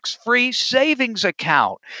tax-free savings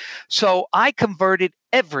account. So I converted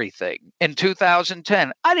everything in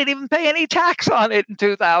 2010. I didn't even pay any tax on it in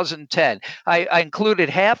 2010. I included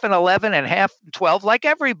half in 11 and half in 12 like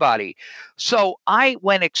everybody. So I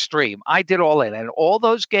went extreme. I did all in. And all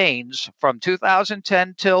those gains from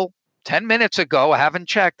 2010 till 10 minutes ago, I haven't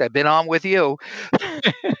checked, I've been on with you,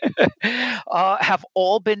 have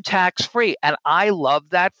all been tax-free. And I love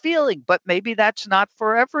that feeling. But maybe that's not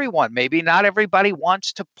for everyone. Maybe not everybody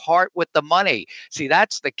wants to part with the money. See,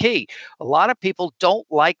 that's the key. A lot of people don't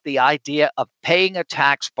like the idea of paying a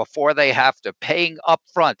tax before they have to, paying up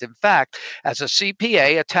front. In fact, as a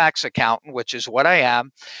CPA, a tax accountant, which is what I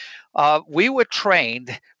am, we were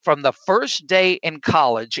trained from the first day in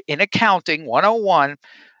college in accounting 101,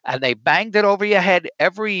 and they banged it over your head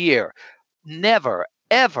every year. Never,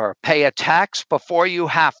 ever pay a tax before you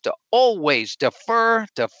have to. Always defer.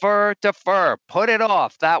 Put it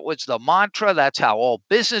off. That was the mantra. That's how all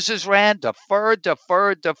businesses ran. Defer.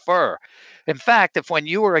 In fact, if when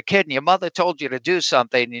you were a kid and your mother told you to do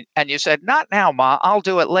something and you said, not now, Ma, I'll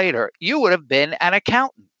do it later, you would have been an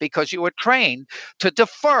accountant because you were trained to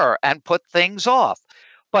defer and put things off.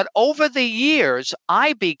 But over the years,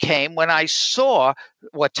 I became, when I saw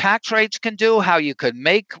what tax rates can do, how you could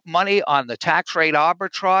make money on the tax rate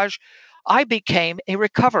arbitrage, I became a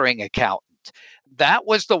recovering accountant. That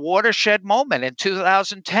was the watershed moment in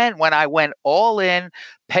 2010 when I went all in,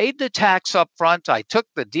 paid the tax up front. I took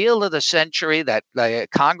the deal of the century that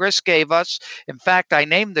Congress gave us. In fact, I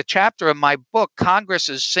named the chapter in my book,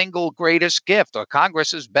 Congress's single greatest gift, or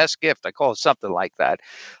Congress's best gift. I call it something like that.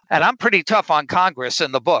 And I'm pretty tough on Congress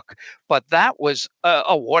in the book. But that was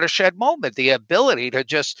a watershed moment, the ability to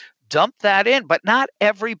just dump that in. But not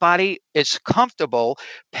everybody is comfortable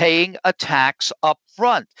paying a tax up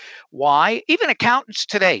front. Why? Even accountants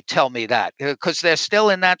today tell me that because they're still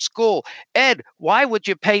in that school. Ed, why would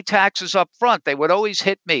you pay taxes up front? They would always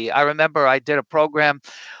hit me. I remember I did a program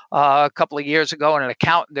a couple of years ago, and an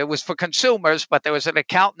accountant, it was for consumers, but there was an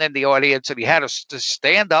accountant in the audience, and he had us to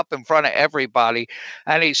stand up in front of everybody.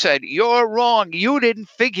 And he said, you're wrong. You didn't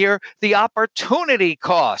figure the opportunity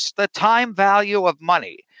cost, the time value of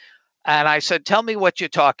money. And I said, tell me what you're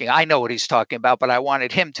talking. I know what he's talking about, but I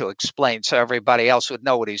wanted him to explain so everybody else would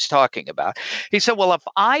know what he's talking about. He said, well, if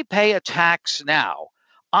I pay a tax now,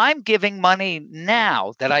 I'm giving money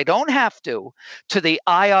now that I don't have to the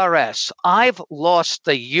IRS. I've lost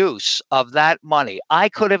the use of that money. I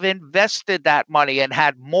could have invested that money and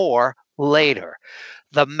had more later.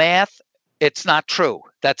 The math, it's not true.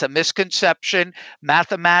 That's a misconception.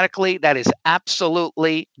 Mathematically, that is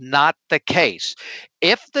absolutely not the case.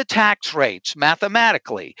 If the tax rates,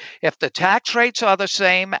 mathematically, if the tax rates are the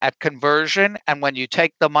same at conversion and when you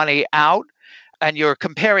take the money out, and you're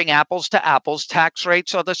comparing apples to apples, tax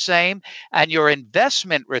rates are the same, and your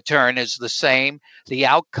investment return is the same, the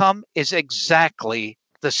outcome is exactly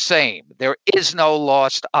the same. There is no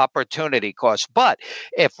lost opportunity cost. But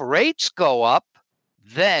if rates go up,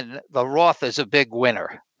 then the Roth is a big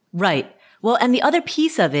winner. Right. Well, and the other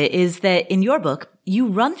piece of it is that in your book, you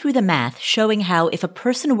run through the math showing how if a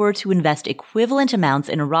person were to invest equivalent amounts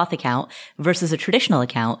in a Roth account versus a traditional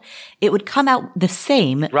account, it would come out the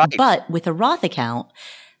same. Right. But with a Roth account,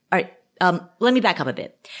 all right, let me back up a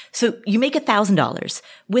bit. So you make $1,000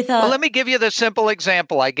 with a... Well, let me give you the simple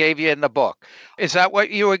example I gave you in the book. Is that what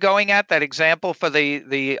you were going at, that example for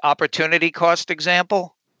the opportunity cost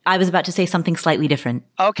example? I was about to say something slightly different.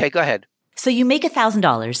 Okay, go ahead. So you make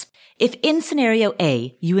 $1,000. If in scenario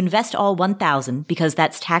A, you invest all $1,000 because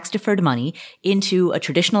that's tax deferred money into a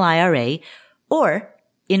traditional IRA, or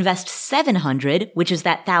invest $700, which is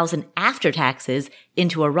that $1,000 after taxes,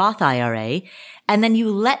 into a Roth IRA, and then you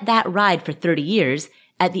let that ride for 30 years,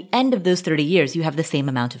 at the end of those 30 years, you have the same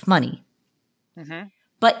amount of money. Mm-hmm.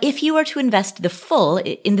 But if you were to invest the full,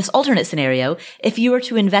 in this alternate scenario, if you were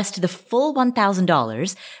to invest the full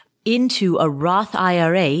 $1,000 into a Roth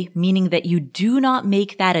IRA, meaning that you do not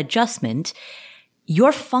make that adjustment,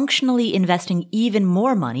 you're functionally investing even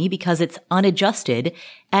more money because it's unadjusted,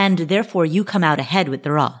 and therefore you come out ahead with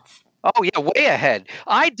the Roth. Oh, yeah, way ahead.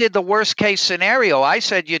 I did the worst case scenario. I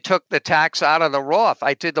said you took the tax out of the Roth.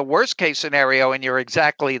 I did the worst case scenario, and you're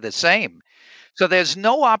exactly the same. So there's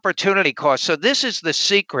no opportunity cost. So this is the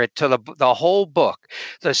secret to the whole book.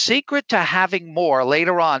 The secret to having more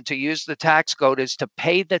later on to use the tax code is to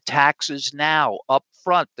pay the taxes now up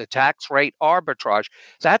front, the tax rate arbitrage.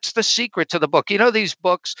 That's the secret to the book. You know, these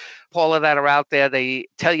books, Paula, that are out there, they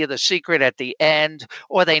tell you the secret at the end,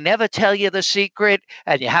 or they never tell you the secret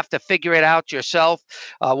and you have to figure it out yourself.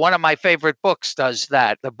 One of my favorite books does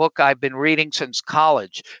that. The book I've been reading since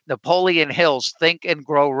college, Napoleon Hill's Think and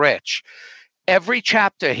Grow Rich. Every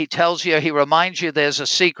chapter, he reminds you there's a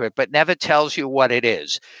secret, but never tells you what it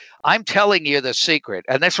is. I'm telling you the secret.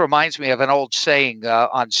 And this reminds me of an old saying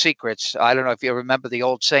on secrets. I don't know if you remember the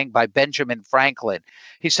old saying by Benjamin Franklin.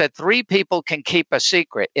 He said, 3 people can keep a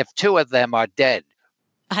secret if 2 of them are dead.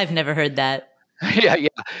 I've never heard that. Yeah.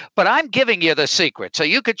 But I'm giving you the secret so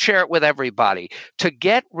you could share it with everybody. To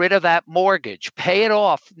get rid of that mortgage, pay it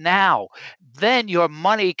off now. Then your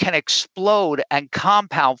money can explode and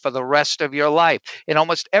compound for the rest of your life. In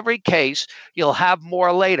almost every case, you'll have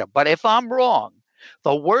more later. But if I'm wrong,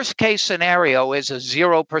 the worst case scenario is a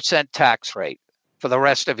 0% tax rate for the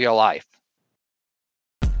rest of your life.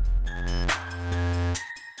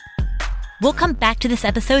 We'll come back to this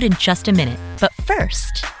episode in just a minute. But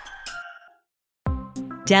first,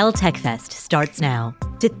 Dell Tech Fest starts now.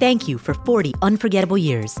 To thank you for 40 unforgettable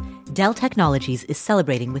years, Dell Technologies is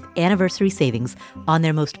celebrating with anniversary savings on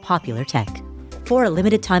their most popular tech. For a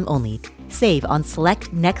limited time only, save on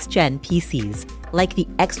select next-gen PCs like the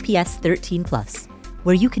XPS 13 Plus,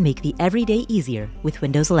 where you can make the everyday easier with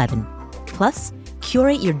Windows 11. Plus,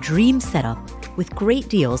 curate your dream setup with great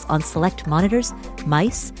deals on select monitors,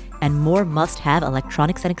 mice, and more must-have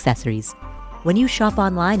electronics and accessories. When you shop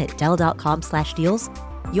online at Dell.com/deals,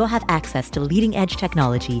 you'll have access to leading-edge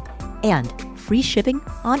technology and free shipping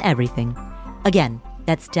on everything. Again,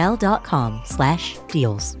 that's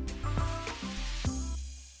Dell.com/deals.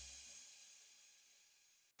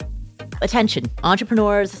 Attention,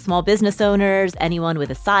 entrepreneurs, small business owners, anyone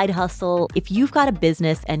with a side hustle. If you've got a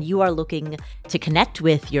business and you are looking to connect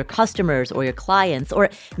with your customers or your clients,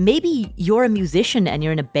 or maybe you're a musician and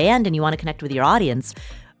you're in a band and you want to connect with your audience,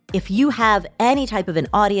 if you have any type of an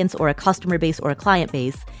audience or a customer base or a client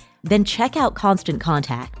base, then check out Constant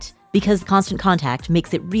Contact, because Constant Contact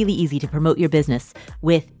makes it really easy to promote your business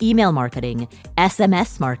with email marketing,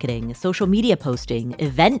 SMS marketing, social media posting,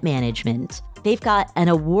 event management. They've got an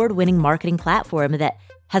award-winning marketing platform that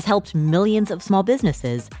has helped millions of small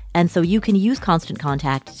businesses. And so you can use Constant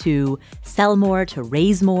Contact to sell more, to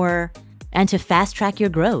raise more, and to fast-track your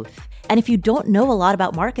growth. And if you don't know a lot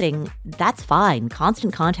about marketing, that's fine.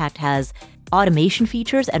 Constant Contact has automation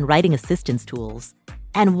features and writing assistance tools.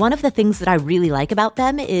 And one of the things that I really like about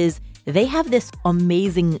them is they have this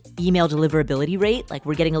amazing email deliverability rate. Like,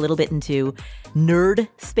 we're getting a little bit into nerd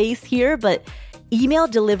space here, but Email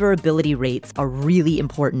deliverability rates are really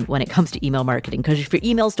important when it comes to email marketing, because if your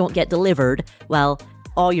emails don't get delivered, well,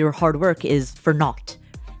 all your hard work is for naught.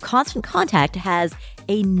 Constant Contact has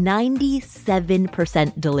a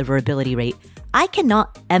 97% deliverability rate. I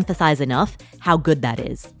cannot emphasize enough how good that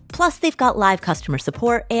is. Plus, they've got live customer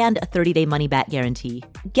support and a 30-day money-back guarantee.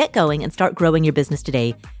 Get going and start growing your business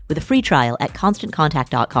today with a free trial at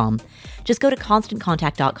ConstantContact.com. Just go to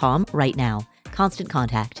ConstantContact.com right now. Constant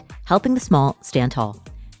Contact, helping the small stand tall.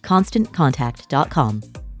 ConstantContact.com.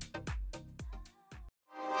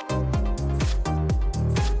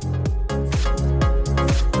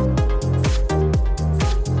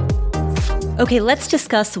 Okay, let's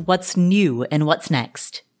discuss what's new and what's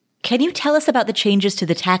next. Can you tell us about the changes to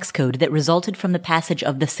the tax code that resulted from the passage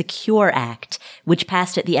of the Secure Act, which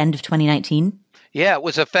passed at the end of 2019? Yeah, it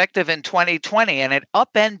was effective in 2020, and it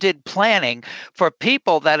upended planning for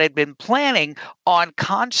people that had been planning on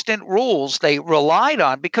constant rules they relied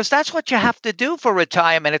on, because that's what you have to do for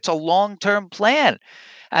retirement. It's a long-term plan.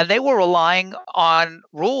 And they were relying on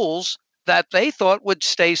rules that they thought would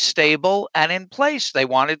stay stable and in place. They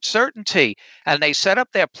wanted certainty, and they set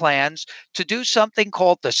up their plans to do something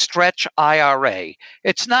called the Stretch IRA.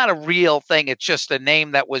 It's not a real thing. It's just a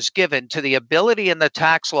name that was given to the ability in the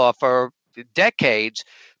tax law for decades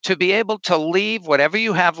to be able to leave whatever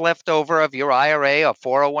you have left over of your IRA or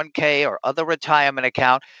 401k or other retirement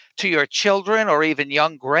account to your children or even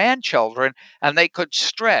young grandchildren, and they could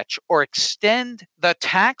stretch or extend the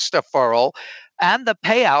tax deferral and the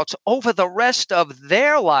payouts over the rest of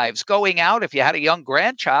their lives, going out, if you had a young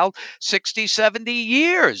grandchild, 60, 70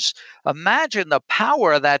 years. Imagine the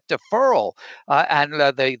power of that deferral and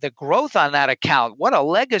the growth on that account. What a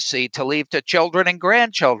legacy to leave to children and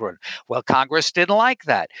grandchildren. Well, Congress didn't like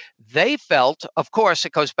that. They felt, of course,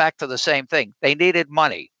 it goes back to the same thing. They needed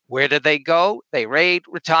money. Where did they go? They raid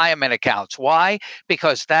retirement accounts. Why?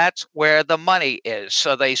 Because that's where the money is.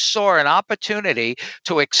 So they saw an opportunity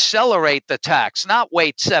to accelerate the tax, not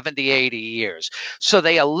wait 70, 80 years. So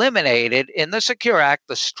they eliminated in the Secure Act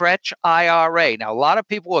the Stretch IRA. Now, a lot of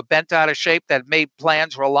people were bent out of shape that made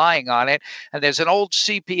plans relying on it. And there's an old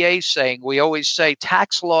CPA saying, we always say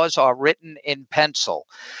tax laws are written in pencil.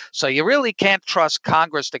 So you really can't trust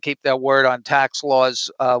Congress to keep their word on tax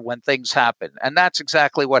laws when things happen. And that's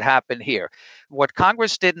exactly what happened here. What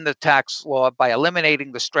Congress did in the tax law by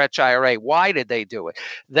eliminating the Stretch IRA, why did they do it?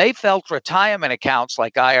 They felt retirement accounts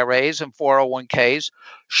like IRAs and 401ks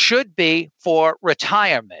should be for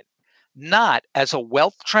retirement, not as a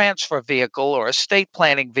wealth transfer vehicle or estate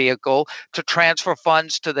planning vehicle to transfer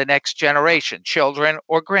funds to the next generation, children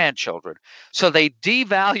or grandchildren. So they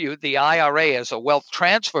devalued the IRA as a wealth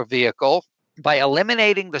transfer vehicle by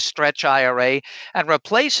eliminating the Stretch IRA and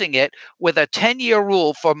replacing it with a 10-year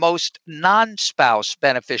rule for most non-spouse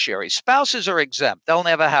beneficiaries. Spouses are exempt. They'll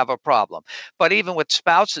never have a problem. But even with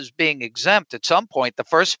spouses being exempt, at some point, the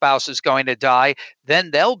first spouse is going to die,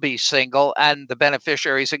 then they'll be single, and the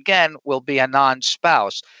beneficiaries, again, will be a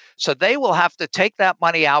non-spouse. So they will have to take that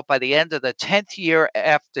money out by the end of the 10th year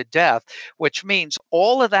after death, which means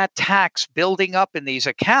all of that tax building up in these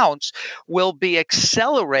accounts will be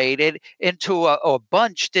accelerated into or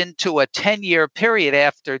bunched into a 10-year period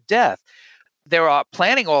after death. There are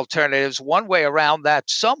planning alternatives. One way around that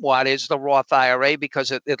somewhat is the Roth IRA,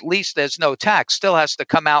 because at least there's no tax. Still has to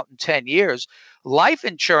come out in 10 years. Life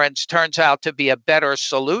insurance turns out to be a better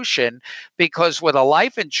solution, because with a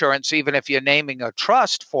life insurance, even if you're naming a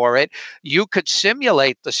trust for it, you could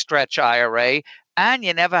simulate the Stretch IRA, and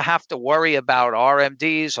you never have to worry about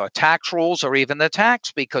RMDs or tax rules or even the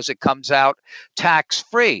tax, because it comes out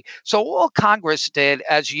tax-free. So all Congress did,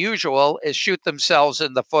 as usual, is shoot themselves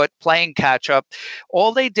in the foot, playing catch-up.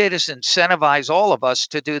 All they did is incentivize all of us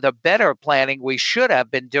to do the better planning we should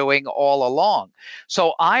have been doing all along.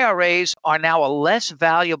 So IRAs are now a less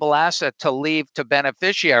valuable asset to leave to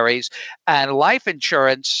beneficiaries, and life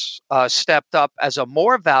insurance stepped up as a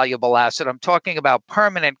more valuable asset. I'm talking about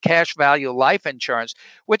permanent cash value life insurance,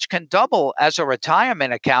 which can double as a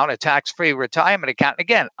retirement account, a tax-free retirement account.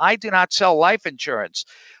 Again, I do not sell life insurance,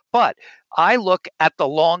 but I look at the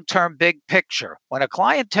long-term big picture. When a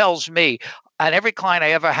client tells me, and every client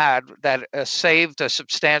I ever had that saved a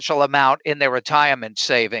substantial amount in their retirement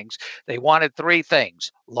savings, they wanted three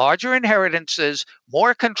things: larger inheritances,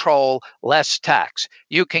 more control, less tax.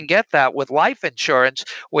 You can get that with life insurance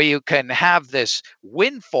where you can have this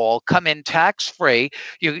windfall come in tax free.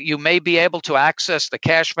 You may be able to access the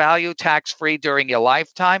cash value tax free during your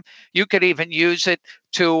lifetime. You could even use it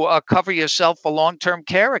to cover yourself for long-term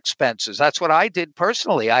care expenses. That's what I did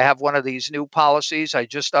personally. I have one of these new policies I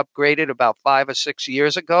just upgraded about 5 or 6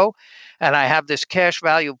 years ago, and I have this cash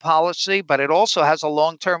value policy, but it also has a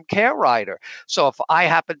long-term care rider. So if I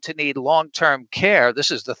happen to need long-term care,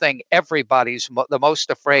 this is the thing everybody's the most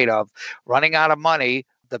afraid of, running out of money,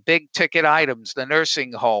 the big ticket items, the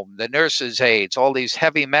nursing home, the nurse's aides, all these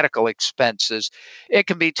heavy medical expenses, it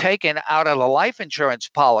can be taken out of the life insurance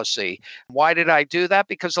policy. Why did I do that?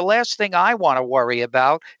 Because the last thing I want to worry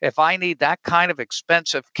about if I need that kind of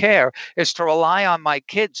expensive care is to rely on my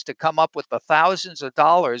kids to come up with the thousands of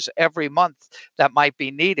dollars every month that might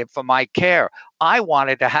be needed for my care. I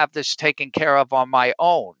wanted to have this taken care of on my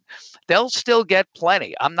own. They'll still get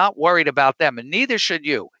plenty. I'm not worried about them, and neither should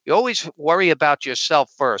you. You always worry about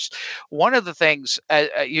yourself first. One of the things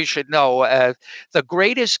you should know, the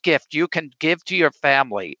greatest gift you can give to your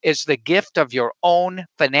family is the gift of your own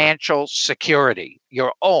financial security,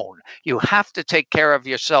 your own. You have to take care of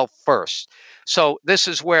yourself first. So this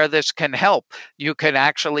is where this can help. You can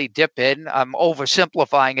actually dip in. I'm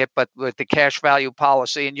oversimplifying it, but with the cash value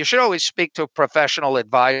policy, and you should always speak to professional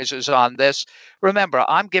advisors on this. Remember,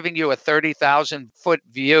 I'm giving you a 30,000-foot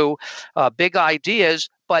view, big ideas,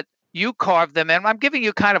 but you carve them in. I'm giving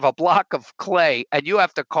you kind of a block of clay, and you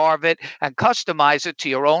have to carve it and customize it to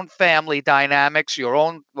your own family dynamics, your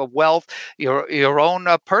own wealth, your own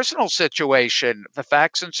personal situation, the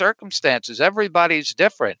facts and circumstances. Everybody's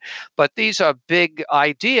different, but these are big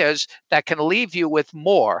ideas that can leave you with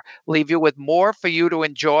more for you to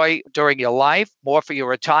enjoy during your life, more for your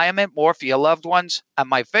retirement, more for your loved ones, and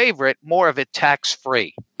my favorite, more of it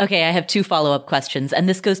tax-free. Okay, I have 2 follow-up questions, and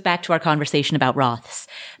this goes back to our conversation about Roths.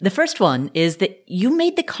 The first one is that you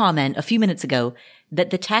made the comment a few minutes ago that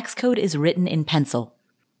the tax code is written in pencil.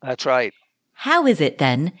 That's right. How is it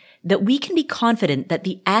then that we can be confident that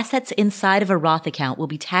the assets inside of a Roth account will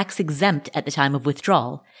be tax exempt at the time of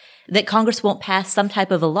withdrawal? That Congress won't pass some type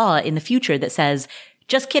of a law in the future that says,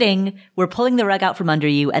 just kidding, we're pulling the rug out from under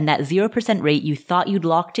you and that 0% rate you thought you'd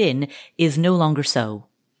locked in is no longer so?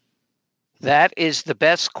 That is the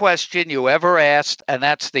best question you ever asked, and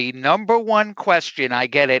that's the number one question I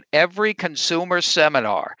get at every consumer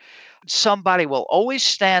seminar. Somebody will always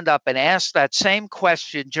stand up and ask that same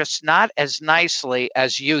question, just not as nicely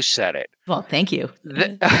as you said it. Well, thank you.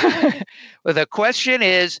 The question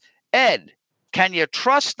is, Ed, can you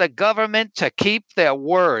trust the government to keep their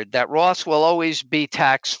word that Roths will always be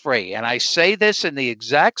tax-free? And I say this in the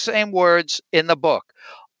exact same words in the book.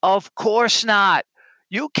 Of course not.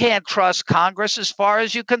 You can't trust Congress as far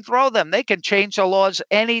as you can throw them. They can change the laws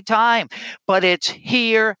anytime, but it's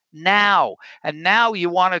here now. And now you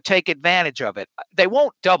want to take advantage of it. They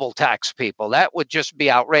won't double tax people. That would just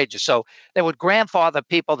be outrageous. So they would grandfather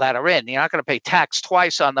people that are in. You're not going to pay tax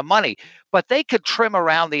twice on the money, but they could trim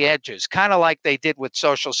around the edges, kind of like they did with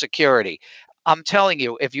Social Security. I'm telling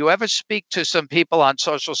you, if you ever speak to some people on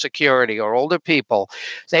Social Security or older people,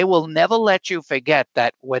 they will never let you forget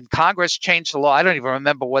that when Congress changed the law, I don't even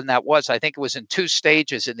remember when that was. I think it was in 2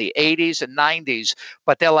 stages in the 80s and 90s,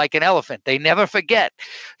 but they're like an elephant. They never forget.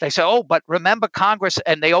 They say, oh, but remember Congress,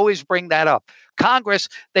 and they always bring that up. Congress,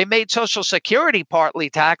 they made Social Security partly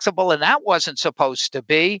taxable, and that wasn't supposed to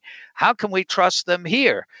be. How can we trust them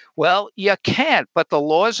here? Well, you can't, but the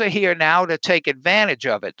laws are here now to take advantage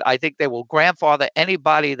of it. I think they will grandfather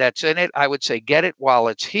anybody that's in it. I would say get it while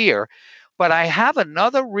it's here. But I have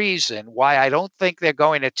another reason why I don't think they're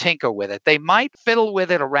going to tinker with it. They might fiddle with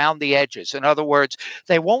it around the edges. In other words,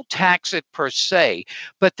 they won't tax it per se,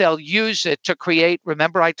 but they'll use it to create,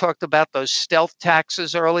 remember I talked about those stealth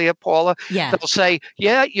taxes earlier, Paula? Yeah. They'll say,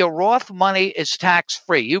 yeah, your Roth money is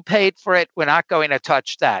tax-free. You paid for it. We're not going to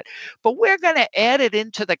touch that. But we're going to add it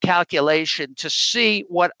into the calculation to see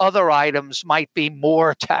what other items might be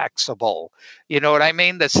more taxable. You know what I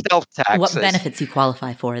mean? The stealth taxes. What benefits you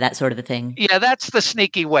qualify for, that sort of a thing. Yeah, that's the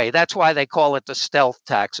sneaky way. That's why they call it the stealth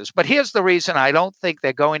taxes. But here's the reason I don't think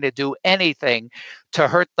they're going to do anything to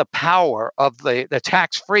hurt the power of the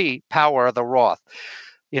tax-free power of the Roth.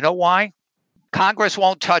 You know why? Congress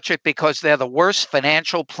won't touch it because they're the worst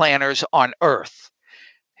financial planners on earth.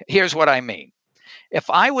 Here's what I mean.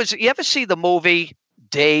 You ever see the movie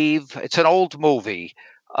Dave? It's an old movie.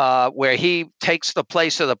 Where he takes the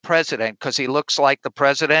place of the president because he looks like the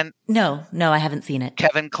president. No, I haven't seen it.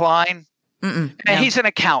 Kevin Kline. No. And he's an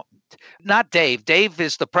accountant. not Dave. Dave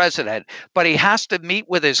is the president, but he has to meet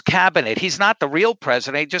with his cabinet. He's not the real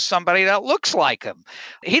president, just somebody that looks like him.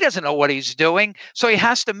 He doesn't know what he's doing, so he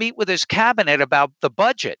has to meet with his cabinet about the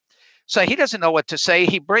budget. So he doesn't know what to say.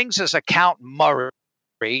 He brings his accountant, Murray,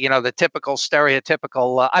 the typical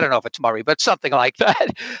stereotypical, I don't know if it's Murray, but something like that,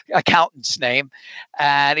 accountant's name.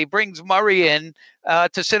 And he brings Murray in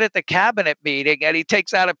to sit at the cabinet meeting, and he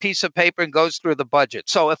takes out a piece of paper and goes through the budget.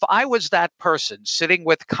 So if I was that person sitting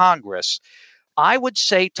with Congress, I would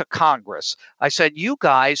say to Congress, I said, you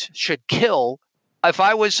guys should kill. If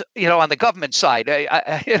I was, on the government side,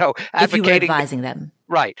 advocating. If you were advising them.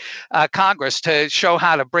 Right. Congress to show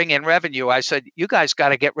how to bring in revenue. I said, you guys got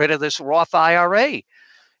to get rid of this Roth IRA.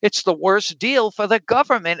 It's the worst deal for the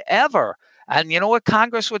government ever. And you know what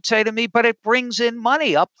Congress would say to me? But it brings in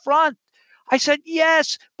money up front. I said,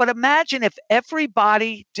 yes, but imagine if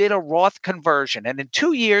everybody did a Roth conversion and in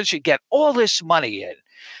 2 years you get all this money in.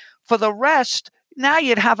 For the rest, now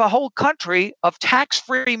you'd have a whole country of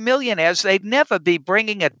tax-free millionaires. They'd never be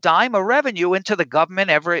bringing a dime of revenue into the government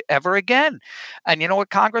ever again. And you know what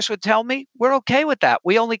Congress would tell me? We're okay with that.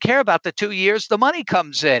 We only care about the 2 years the money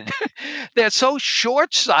comes in. They're so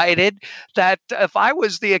short-sighted that if I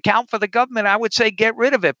was the accountant for the government, I would say get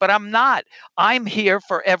rid of it. But I'm not. I'm here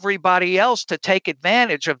for everybody else to take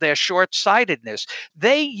advantage of their short-sightedness.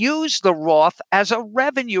 They use the Roth as a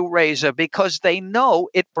revenue raiser because they know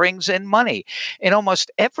it brings in money. In almost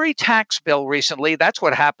every tax bill recently, that's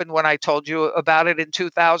what happened when I told you about it in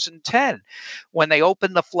 2010. When they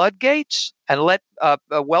opened the floodgates and let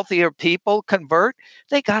wealthier people convert,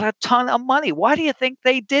 they got a ton of money. Why do you think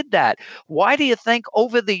they did that? Why do you think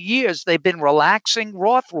over the years they've been relaxing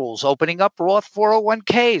Roth rules, opening up Roth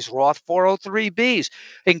 401ks, Roth 403bs,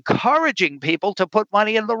 encouraging people to put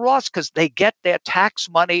money in the Roths because they get their tax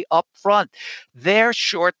money up front? They're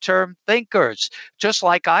short-term thinkers. Just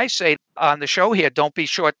like I say on the show here, don't be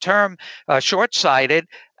short-term, short-sighted,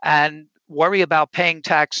 and worry about paying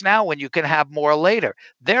tax now when you can have more later.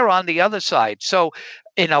 They're on the other side. So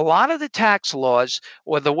in a lot of the tax laws,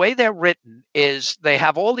 or the way they're written, is they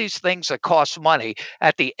have all these things that cost money.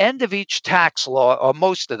 At the end of each tax law, or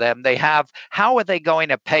most of them, they have how are they going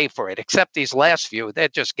to pay for it, except these last few, they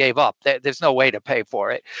just gave up. There's no way to pay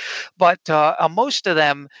for it. But most of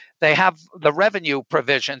them, they have the revenue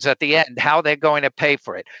provisions at the end, how they're going to pay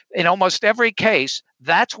for it. In almost every case,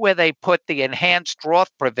 that's where they put the enhanced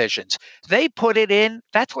Roth provisions. They put it in.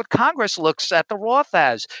 That's what Congress looks at the Roth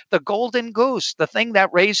as, the golden goose, the thing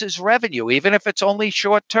that raises revenue, even if it's only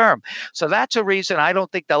short term. So that's a reason I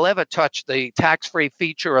don't think they'll ever touch the tax-free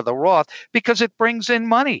feature of the Roth, because it brings in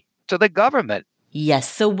money to the government. Yes.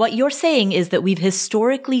 So what you're saying is that we've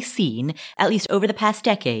historically seen, at least over the past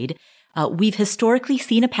decade, we've historically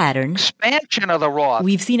seen a pattern. Expansion of the Roth.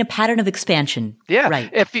 We've seen a pattern of expansion. Yeah.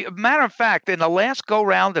 Right. Matter of fact, in the last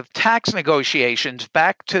go-round of tax negotiations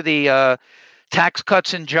back to the Tax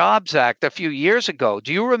Cuts and Jobs Act a few years ago,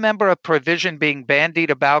 do you remember a provision being bandied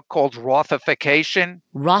about called Rothification?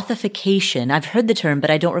 Rothification. I've heard the term, but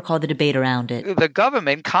I don't recall the debate around it. The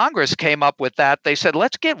government, Congress came up with that. They said,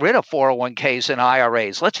 let's get rid of 401ks and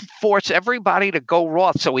IRAs. Let's force everybody to go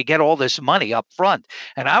Roth so we get all this money up front.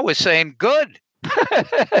 And I was saying, good.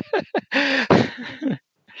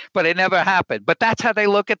 But it never happened. But that's how they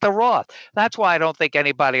look at the Roth. That's why I don't think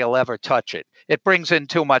anybody will ever touch it. It brings in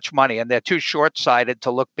too much money, and they're too short-sighted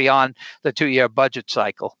to look beyond the 2-year budget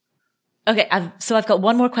cycle. Okay, so I've got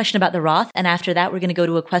one more question about the Roth, and after that, we're going to go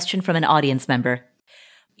to a question from an audience member.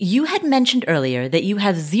 You had mentioned earlier that you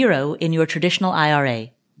have zero in your traditional IRA.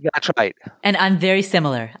 That's right. And I'm very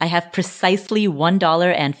similar. I have precisely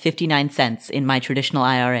 $1.59 in my traditional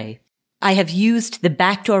IRA. I have used the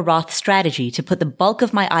backdoor Roth strategy to put the bulk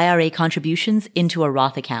of my IRA contributions into a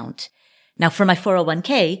Roth account. Now, for my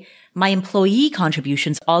 401k, my employee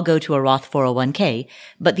contributions all go to a Roth 401k,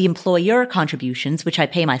 but the employer contributions, which I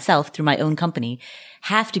pay myself through my own company,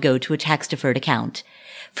 have to go to a tax-deferred account.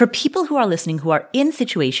 For people who are listening who are in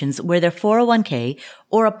situations where their 401k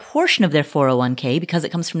or a portion of their 401k, because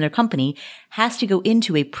it comes from their company, has to go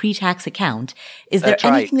into a pre-tax account, is there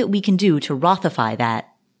anything that we can do to Rothify that?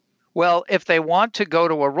 Well, if they want to go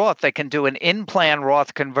to a Roth, they can do an in-plan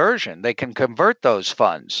Roth conversion. They can convert those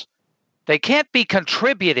funds. They can't be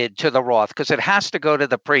contributed to the Roth because it has to go to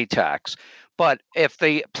the pre-tax. But if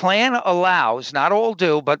the plan allows, not all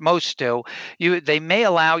do, but most do, they may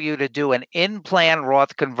allow you to do an in-plan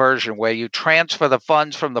Roth conversion where you transfer the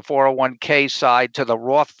funds from the 401k side to the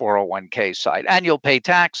Roth 401k side, and you'll pay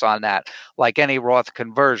tax on that like any Roth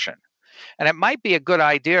conversion. And it might be a good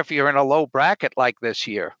idea if you're in a low bracket like this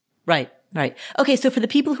year. Right. Right. Okay. So for the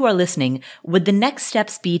people who are listening, would the next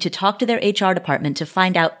steps be to talk to their HR department to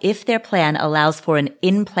find out if their plan allows for an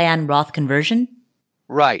in-plan Roth conversion?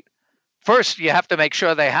 Right. First, you have to make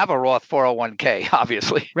sure they have a Roth 401k,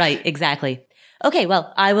 obviously. Right. Exactly. Okay.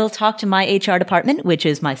 Well, I will talk to my HR department, which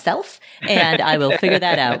is myself, and I will figure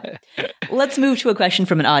that out. Let's move to a question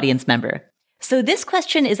from an audience member. So this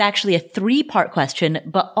question is actually a 3-part question,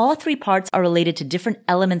 but all 3 parts are related to different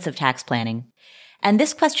elements of tax planning. And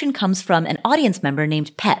this question comes from an audience member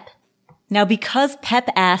named Pep. Now, because Pep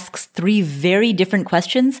asks 3 very different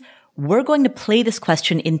questions, we're going to play this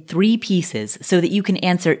question in 3 pieces so that you can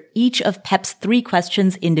answer each of Pep's 3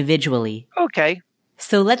 questions individually. Okay.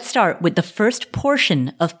 So let's start with the first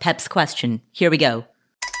portion of Pep's question. Here we go.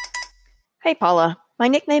 Hey, Paula. My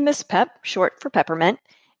nickname is Pep, short for Peppermint.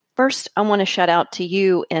 First, I want to shout out to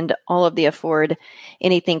you and all of the Afford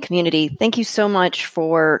Anything community. Thank you so much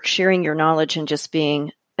for sharing your knowledge and just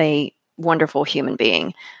being a wonderful human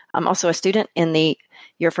being. I'm also a student in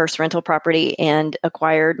your first rental property and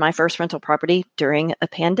acquired my first rental property during a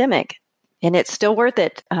pandemic. And it's still worth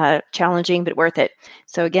it. Challenging, but worth it.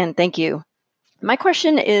 So again, thank you. My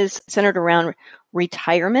question is centered around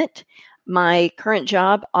retirement. My current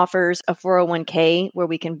job offers a 401k where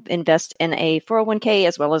we can invest in a 401k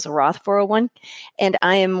as well as a Roth 401. And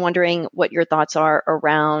I am wondering what your thoughts are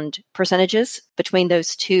around percentages between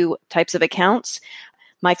those 2 types of accounts.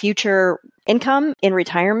 My future income in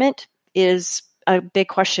retirement is a big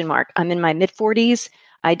question mark. I'm in my mid-40s.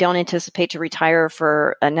 I don't anticipate to retire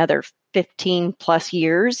for another 15 plus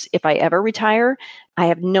years if I ever retire. I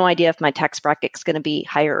have no idea if my tax bracket is going to be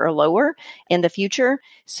higher or lower in the future.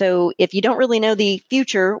 So if you don't really know the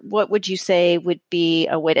future, what would you say would be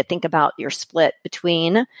a way to think about your split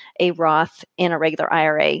between a Roth and a regular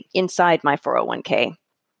IRA inside my 401k?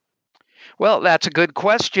 Well, that's a good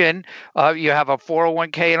question. You have a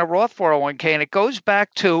 401k and a Roth 401k, and it goes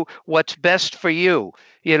back to what's best for you.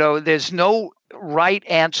 There's no right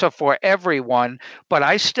answer for everyone, but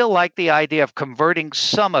I still like the idea of converting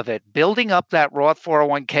some of it, building up that Roth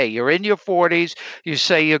 401k. You're in your 40s. You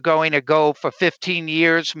say you're going to go for 15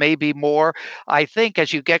 years, maybe more. I think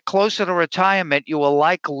as you get closer to retirement, you will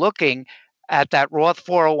like looking at that Roth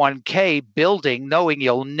 401k building, knowing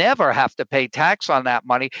you'll never have to pay tax on that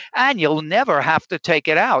money and you'll never have to take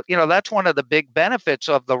it out. That's one of the big benefits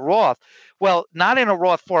of the Roth. Well, not in a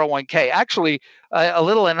Roth 401k. Actually, a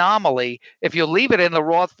little anomaly. If you leave it in the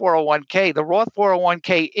Roth 401k, the Roth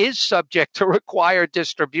 401k is subject to required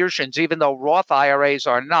distributions, even though Roth IRAs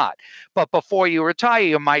are not. But before you retire,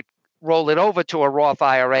 you might roll it over to a Roth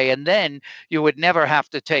IRA, and then you would never have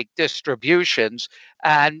to take distributions.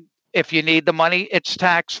 And if you need the money, it's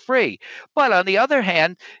tax-free. But on the other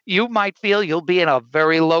hand, you might feel you'll be in a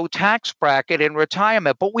very low tax bracket in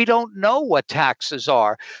retirement, but we don't know what taxes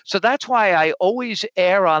are. So that's why I always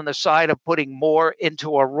err on the side of putting more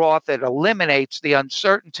into a Roth that eliminates the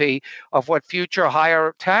uncertainty of what future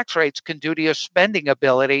higher tax rates can do to your spending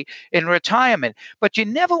ability in retirement. But you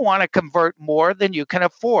never want to convert more than you can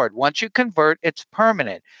afford. Once you convert, it's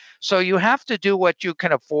permanent. So you have to do what you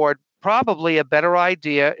can afford. Probably a better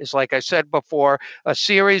idea is, like I said before, a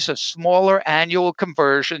series of smaller annual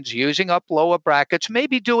conversions using up lower brackets,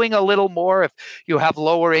 maybe doing a little more if you have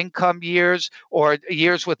lower income years or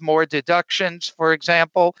years with more deductions, for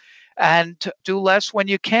example, and do less when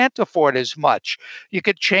you can't afford as much. You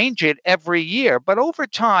could change it every year, but over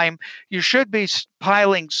time, you should be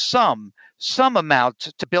piling some amount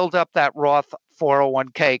to build up that Roth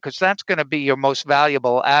 401k, because that's going to be your most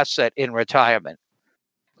valuable asset in retirement.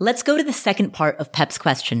 Let's go to the second part of Pep's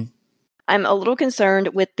question. I'm a little concerned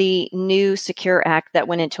with the new Secure Act that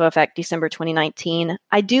went into effect December 2019.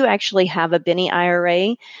 I do actually have a Benny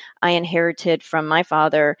IRA I inherited from my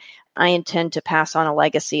father. I intend to pass on a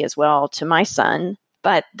legacy as well to my son.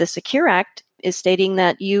 But the Secure Act is stating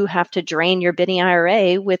that you have to drain your Benny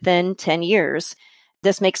IRA within 10 years.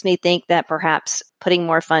 This makes me think that perhaps putting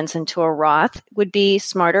more funds into a Roth would be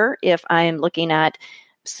smarter if I am looking at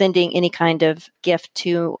sending any kind of gift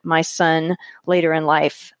to my son later in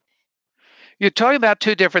life. You're talking about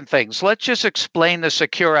 2 different things. Let's just explain the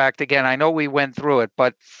Secure Act again. I know we went through it,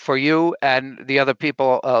 but for you and the other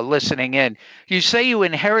people listening in, you say you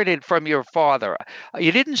inherited from your father.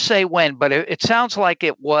 You didn't say when, but it sounds like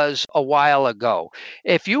it was a while ago.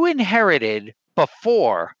 If you inherited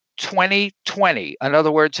before 2020, in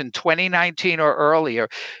other words, in 2019 or earlier,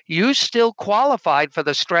 you still qualified for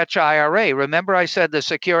the Stretch IRA. Remember, I said the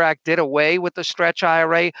Secure Act did away with the Stretch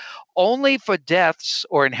IRA only for deaths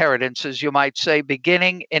or inheritances, you might say,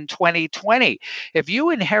 beginning in 2020. If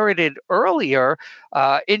you inherited earlier,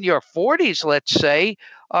 in your 40s, let's say,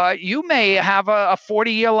 you may have a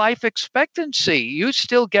 40-year life expectancy. You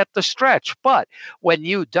still get the stretch. But when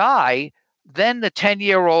you die, then the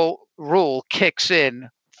 10-year-old rule kicks in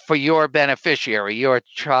for your beneficiary, your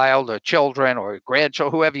child or children or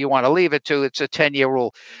grandchildren, whoever you want to leave it to. It's a 10-year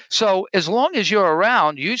rule. So as long as you're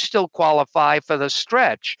around, you still qualify for the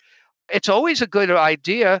stretch. It's always a good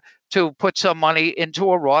idea to put some money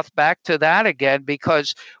into a Roth, back to that again,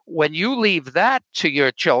 because when you leave that to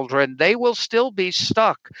your children, they will still be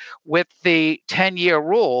stuck with the 10-year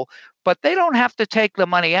rule, but they don't have to take the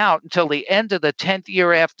money out until the end of the 10th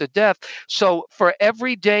year after death. So for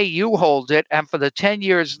every day you hold it and for the 10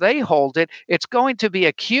 years they hold it, it's going to be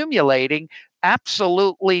accumulating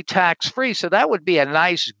absolutely tax-free. So that would be a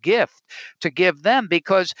nice gift to give them,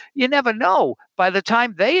 because you never know. By the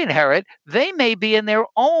time they inherit, they may be in their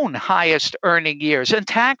own highest earning years and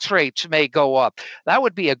tax rates may go up. That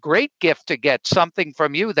would be a great gift to get, something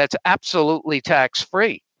from you that's absolutely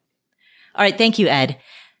tax-free. All right. Thank you, Ed.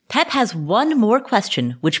 Pep has one more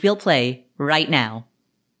question, which we'll play right now.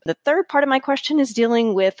 The third part of my question is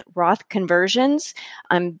dealing with Roth conversions.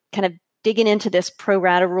 I'm kind of digging into this pro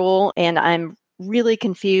rata rule, and I'm really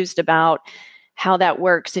confused about how that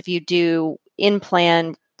works if you do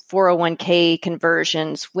in-plan 401k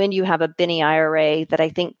conversions when you have a Benny IRA that I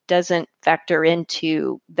think doesn't factor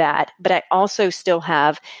into that. But I also still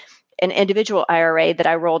have an individual IRA that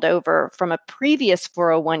I rolled over from a previous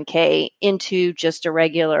 401k into just a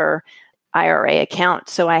regular IRA account.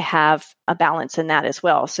 So I have a balance in that as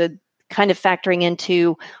well. So kind of factoring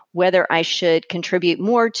into whether I should contribute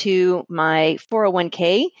more to my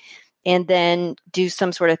 401k and then do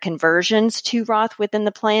some sort of conversions to Roth within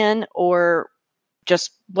the plan, or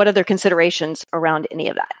just what other considerations around any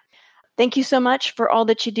of that. Thank you so much for all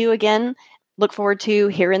that you do again. Look forward to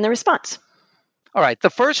hearing the response. All right. The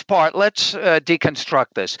first part, let's deconstruct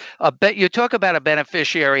this. You talk about a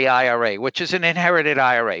beneficiary IRA, which is an inherited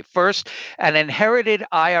IRA. First, an inherited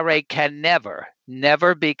IRA can never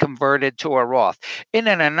be converted to a Roth. In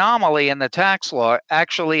an anomaly in the tax law,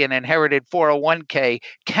 actually an inherited 401k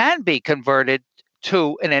can be converted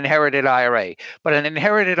to an inherited IRA, but an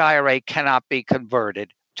inherited IRA cannot be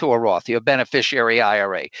converted to a Roth, your beneficiary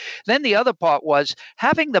IRA. Then the other part was,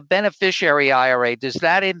 having the beneficiary IRA, does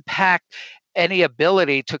that impact any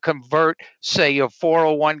ability to convert, say, your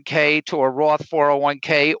 401k to a Roth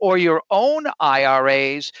 401k, or your own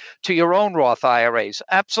IRAs to your own Roth IRAs?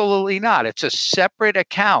 Absolutely not. It's a separate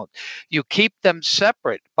account. You keep them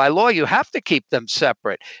separate. By law, you have to keep them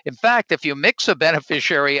separate. In fact, if you mix a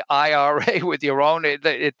beneficiary IRA with your own,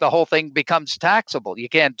 the whole thing becomes taxable. You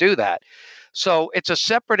can't do that. So it's a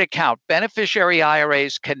separate account. Beneficiary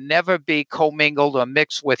IRAs can never be commingled or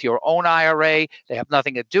mixed with your own IRA. They have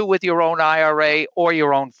nothing to do with your own IRA or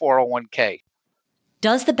your own 401k.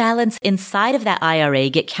 Does the balance inside of that IRA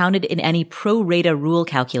get counted in any pro rata rule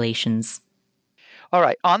calculations? All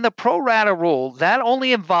right. On the pro rata rule, that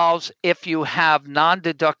only involves if you have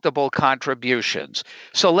non-deductible contributions.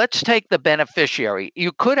 So let's take the beneficiary.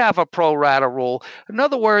 You could have a pro rata rule. In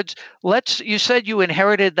other words, you said you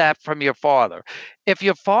inherited that from your father. If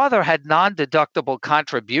your father had non-deductible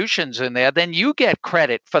contributions in there, then you get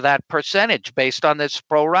credit for that percentage based on this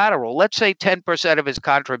pro rata rule. Let's say 10% of his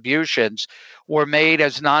contributions were made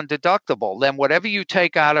as non-deductible. Then whatever you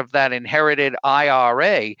take out of that inherited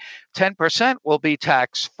IRA, 10% will be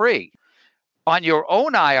tax-free. On your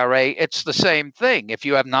own IRA, it's the same thing. If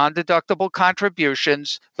you have non-deductible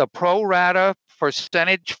contributions, the pro rata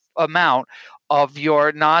percentage amount of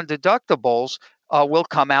your non-deductibles will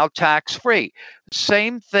come out tax-free.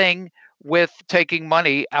 Same thing with taking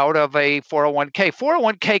money out of a 401k.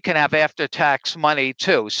 401k can have after-tax money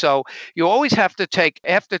too. So you always have to take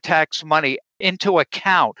after-tax money into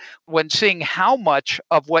account when seeing how much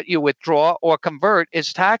of what you withdraw or convert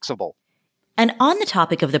is taxable. And on the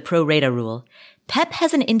topic of the pro rata rule, PEP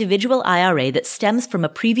has an individual IRA that stems from a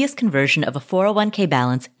previous conversion of a 401k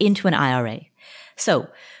balance into an IRA. So,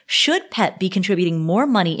 should PEP be contributing more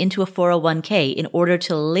money into a 401k in order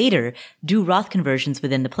to later do Roth conversions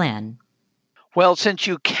within the plan? Well, since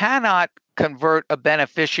you cannot convert a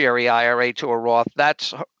beneficiary IRA to a Roth,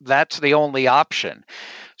 that's the only option.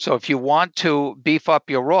 So if you want to beef up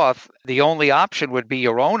your Roth, the only option would be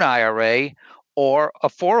your own IRA or a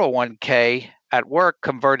 401k at work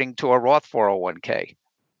converting to a Roth 401k.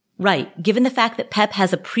 Right. Given the fact that PEP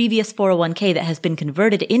has a previous 401k that has been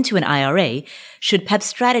converted into an IRA, should PEP's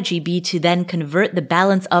strategy be to then convert the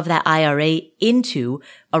balance of that IRA into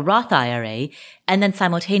a Roth IRA and then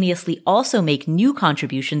simultaneously also make new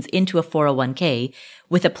contributions into a 401k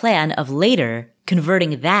with a plan of later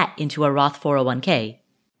converting that into a Roth 401k?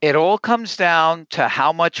 It all comes down to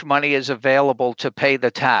how much money is available to pay the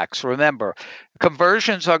tax. Remember,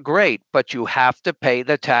 conversions are great, but you have to pay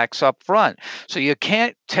the tax up front. So you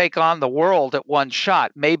can't take on the world at one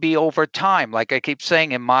shot. Maybe over time, like I keep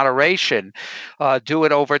saying, in moderation, do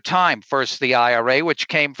it over time. First, the IRA, which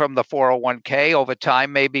came from the 401k. Over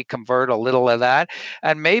time, maybe convert a little of that.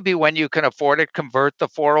 And maybe when you can afford it, convert the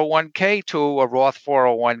 401k to a Roth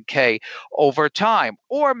 401k over time.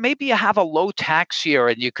 Or maybe you have a low tax year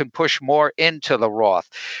and you can push more into the Roth.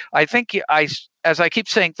 I think as I keep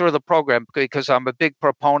saying through the program, because I'm a big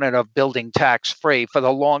proponent of building tax-free for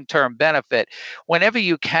the long-term benefit, whenever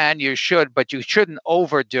you can, you should, but you shouldn't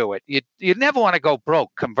overdo it. You never want to go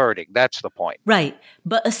broke converting. That's the point. Right.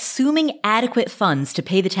 But assuming adequate funds to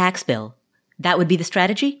pay the tax bill, that would be the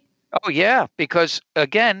strategy? Oh, yeah, because,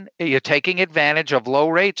 again, you're taking advantage of low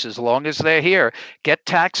rates as long as they're here. Get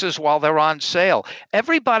taxes while they're on sale.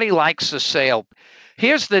 Everybody likes a sale.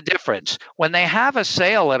 Here's the difference. When they have a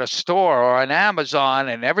sale at a store or on Amazon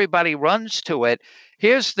and everybody runs to it,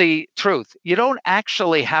 here's the truth. You don't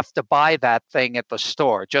actually have to buy that thing at the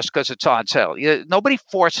store just because it's on sale. Nobody's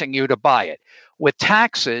forcing you to buy it. With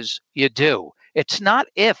taxes, you do. It's not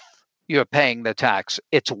if you're paying the tax,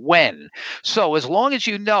 it's when. So as long as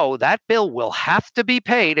you know that bill will have to be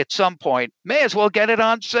paid at some point, may as well get it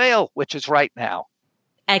on sale, which is right now.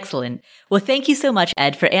 Excellent. Well, thank you so much,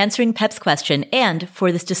 Ed, for answering Pep's question and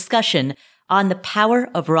for this discussion on the power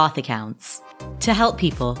of Roth accounts to help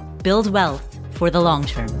people build wealth for the long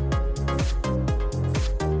term.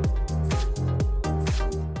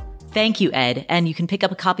 Thank you, Ed. And you can pick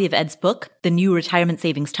up a copy of Ed's book, The New Retirement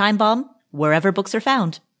Savings Time Bomb, wherever books are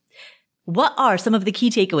found. What are some of the key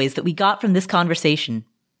takeaways that we got from this conversation?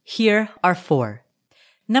 Here are 4.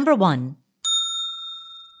 Number 1,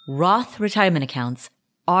 Roth retirement accounts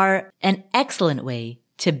are an excellent way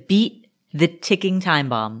to beat the ticking time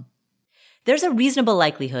bomb. There's a reasonable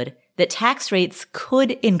likelihood that tax rates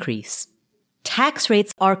could increase. Tax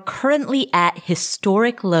rates are currently at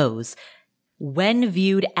historic lows when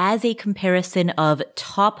viewed as a comparison of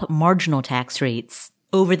top marginal tax rates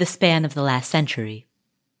over the span of the last century.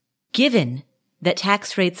 Given that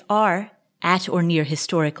tax rates are at or near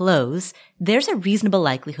historic lows, there's a reasonable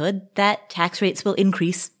likelihood that tax rates will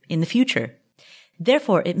increase in the future.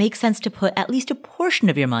 Therefore, it makes sense to put at least a portion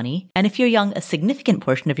of your money, and if you're young, a significant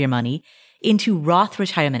portion of your money, into Roth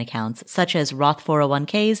retirement accounts, such as Roth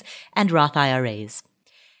 401ks and Roth IRAs.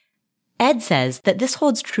 Ed says that this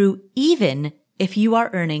holds true even if you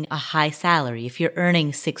are earning a high salary, if you're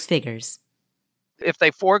earning 6 figures. If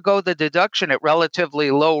they forego the deduction at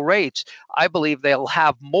relatively low rates, I believe they'll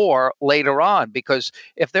have more later on, because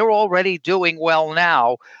if they're already doing well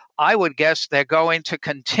now, I would guess they're going to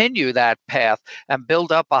continue that path and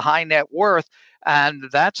build up a high net worth. And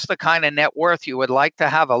that's the kind of net worth you would like to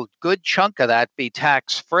have a good chunk of that be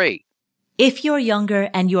tax-free. If you're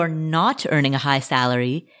younger and you're not earning a high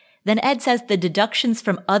salary, then Ed says the deductions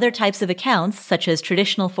from other types of accounts, such as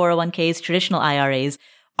traditional 401ks, traditional IRAs,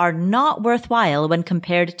 are not worthwhile when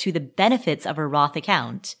compared to the benefits of a Roth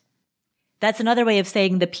account. That's another way of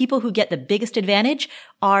saying the people who get the biggest advantage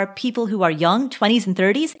are people who are young, 20s and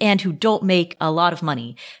 30s, and who don't make a lot of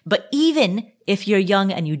money. But even if you're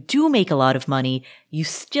young and you do make a lot of money, you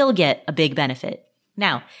still get a big benefit.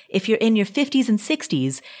 Now, if you're in your 50s and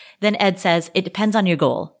 60s, then Ed says it depends on your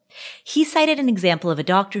goal. He cited an example of a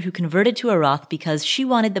doctor who converted to a Roth because she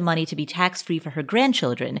wanted the money to be tax-free for her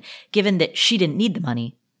grandchildren, given that she didn't need the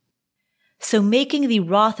money. So making the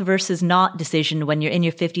Roth versus not decision when you're in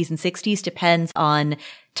your 50s and 60s depends on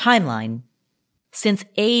timeline, since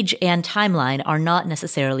age and timeline are not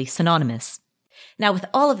necessarily synonymous. Now, with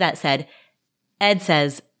all of that said, Ed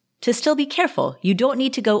says to still be careful. You don't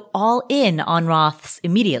need to go all in on Roths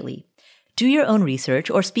immediately. Do your own research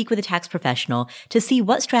or speak with a tax professional to see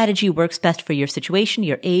what strategy works best for your situation,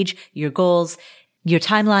 your age, your goals, your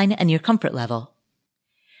timeline, and your comfort level.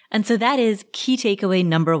 And so that is key takeaway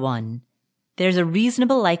number 1. There's a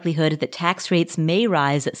reasonable likelihood that tax rates may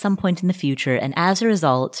rise at some point in the future, and as a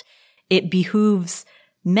result, it behooves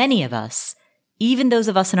many of us, even those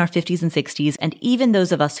of us in our 50s and 60s, and even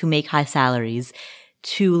those of us who make high salaries,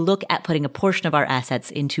 to look at putting a portion of our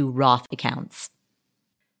assets into Roth accounts.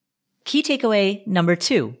 Key takeaway number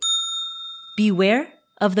 2. Beware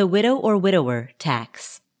of the widow or widower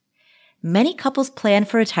tax. Many couples plan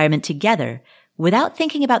for retirement together without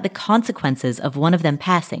thinking about the consequences of one of them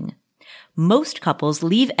passing. Most couples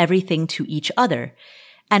leave everything to each other,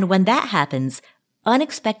 and when that happens,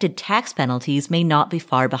 unexpected tax penalties may not be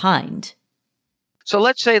far behind. So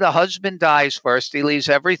let's say the husband dies first. He leaves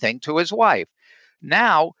everything to his wife.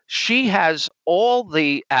 Now she has all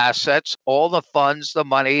the assets, all the funds, the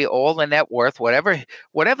money, all the net worth, whatever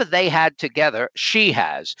they had together, she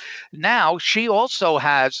has. Now she also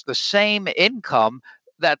has the same income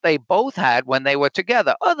that they both had when they were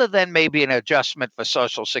together, other than maybe an adjustment for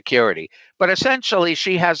Social Security. But essentially,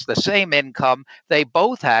 she has the same income they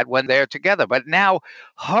both had when they're together. But now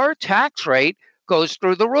her tax rate goes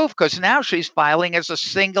through the roof because now she's filing as a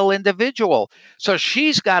single individual. So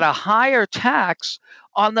she's got a higher tax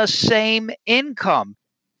on the same income.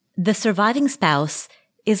 The surviving spouse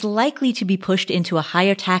is likely to be pushed into a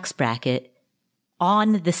higher tax bracket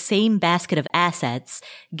on the same basket of assets,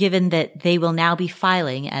 given that they will now be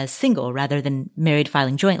filing as single rather than married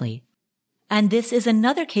filing jointly. And this is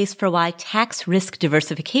another case for why tax risk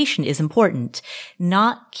diversification is important,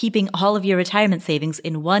 not keeping all of your retirement savings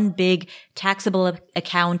in one big taxable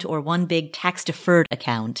account or one big tax deferred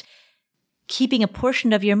account. Keeping a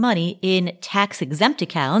portion of your money in tax exempt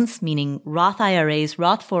accounts, meaning Roth IRAs,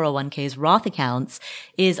 Roth 401ks, Roth accounts,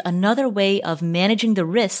 is another way of managing the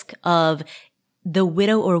risk of the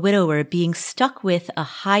widow or widower being stuck with a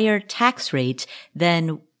higher tax rate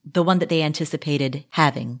than the one that they anticipated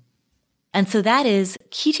having. And so that is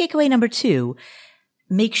key takeaway number 2.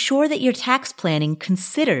 Make sure that your tax planning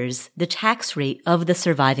considers the tax rate of the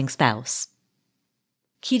surviving spouse.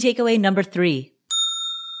 Key takeaway number 3.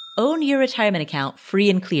 Own your retirement account free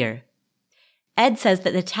and clear. Ed says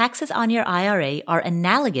that the taxes on your IRA are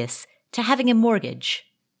analogous to having a mortgage.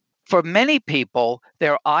 For many people,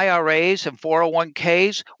 their IRAs and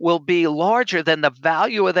 401ks will be larger than the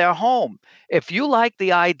value of their home. If you like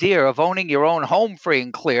the idea of owning your own home free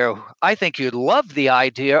and clear, I think you'd love the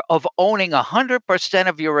idea of owning 100%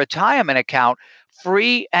 of your retirement account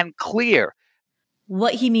free and clear.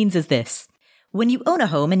 What he means is this. When you own a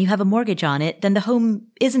home and you have a mortgage on it, then the home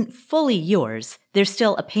isn't fully yours. There's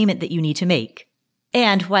still a payment that you need to make.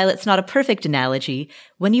 And while it's not a perfect analogy,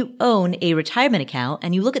 when you own a retirement account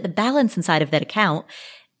and you look at the balance inside of that account,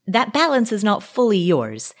 that balance is not fully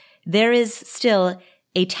yours. There is still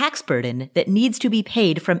a tax burden that needs to be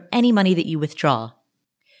paid from any money that you withdraw.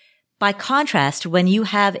 By contrast, when you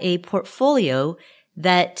have a portfolio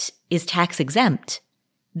that is tax exempt,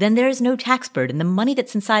 then there is no tax burden. The money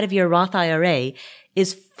that's inside of your Roth IRA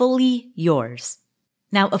is fully yours.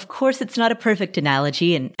 Now, of course, it's not a perfect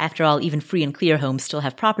analogy, and after all, even free and clear homes still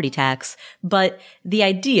have property tax, but the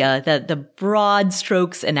idea, the broad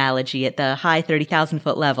strokes analogy at the high 30,000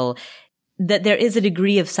 foot level, that there is a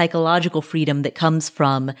degree of psychological freedom that comes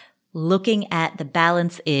from looking at the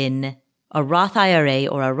balance in a Roth IRA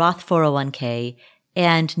or a Roth 401k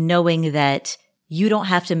and knowing that you don't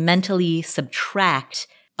have to mentally subtract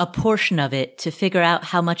a portion of it to figure out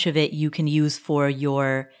how much of it you can use for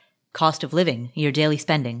your cost of living, your daily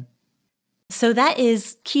spending. So that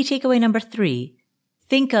is key takeaway number 3.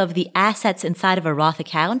 Think of the assets inside of a Roth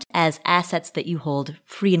account as assets that you hold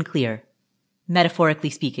free and clear, metaphorically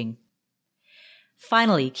speaking.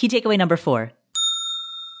 Finally, key takeaway number 4.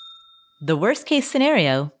 The worst case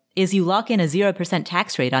scenario is you lock in a 0%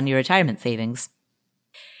 tax rate on your retirement savings.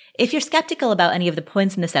 If you're skeptical about any of the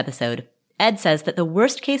points in this episode, Ed says that the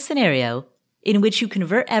worst case scenario in which you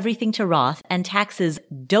convert everything to Roth and taxes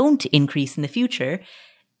don't increase in the future,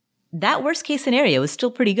 that worst case scenario is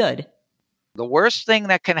still pretty good. The worst thing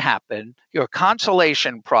that can happen, your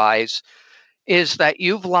consolation prize, is that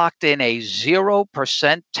you've locked in a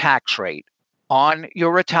 0% tax rate on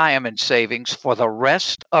your retirement savings for the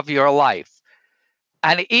rest of your life.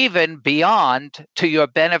 And even beyond to your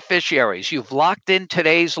beneficiaries. You've locked in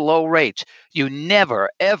today's low rates. You never,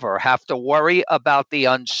 ever have to worry about the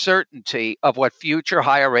uncertainty of what future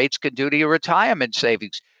higher rates can do to your retirement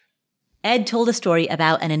savings. Ed told a story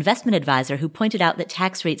about an investment advisor who pointed out that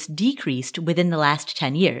tax rates decreased within the last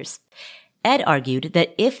 10 years. Ed argued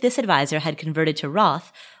that if this advisor had converted to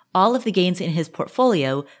Roth, all of the gains in his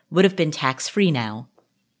portfolio would have been tax-free now.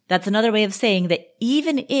 That's another way of saying that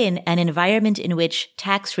even in an environment in which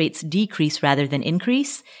tax rates decrease rather than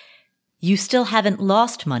increase, you still haven't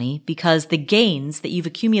lost money because the gains that you've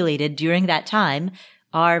accumulated during that time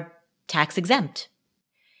are tax exempt.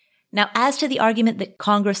 Now, as to the argument that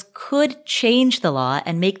Congress could change the law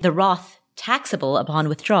and make the Roth taxable upon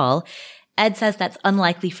withdrawal, Ed says that's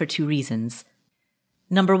unlikely for 2 reasons.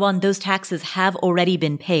 Number 1, those taxes have already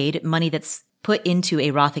been paid, money that's put into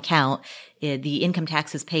a Roth account. The income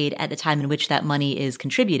tax is paid at the time in which that money is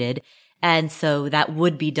contributed, and so that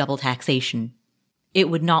would be double taxation. It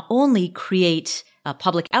would not only create a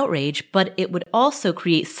public outrage, but it would also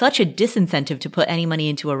create such a disincentive to put any money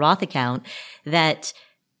into a Roth account that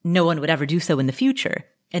no one would ever do so in the future.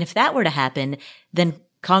 And if that were to happen, then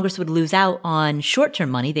Congress would lose out on short-term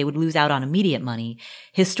money. They would lose out on immediate money.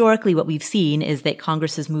 Historically, what we've seen is that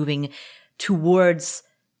Congress is moving towards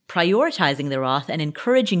prioritizing the Roth and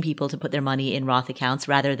encouraging people to put their money in Roth accounts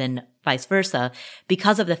rather than vice versa,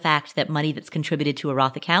 because of the fact that money that's contributed to a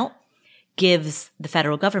Roth account gives the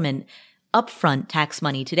federal government upfront tax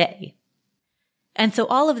money today. And so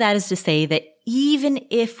all of that is to say that even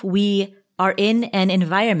if we are in an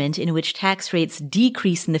environment in which tax rates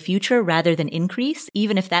decrease in the future rather than increase,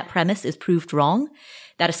 even if that premise is proved wrong,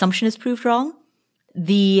 that assumption is proved wrong,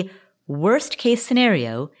 the worst case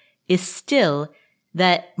scenario is still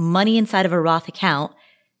that money inside of a Roth account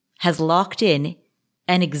has locked in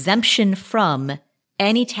an exemption from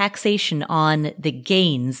any taxation on the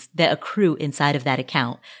gains that accrue inside of that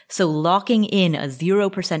account. So locking in a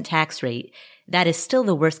 0% tax rate, that is still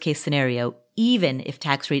the worst case scenario, even if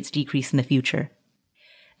tax rates decrease in the future.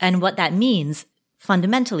 And what that means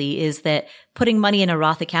fundamentally is that putting money in a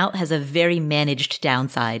Roth account has a very managed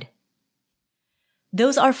downside.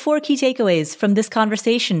 Those are 4 key takeaways from this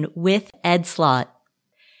conversation with Ed Slott.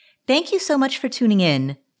 Thank you so much for tuning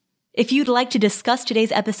in. If you'd like to discuss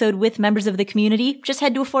today's episode with members of the community, just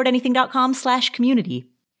head to affordanything.com/community.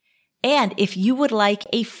 And if you would like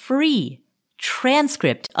a free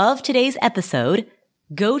transcript of today's episode,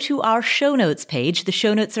 go to our show notes page. The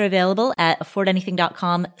show notes are available at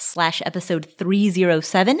affordanything.com/episode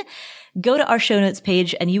 307. Go to our show notes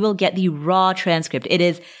page and you will get the raw transcript. It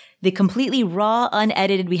is the completely raw,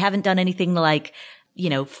 unedited. We haven't done anything like,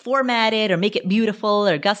 format it or make it beautiful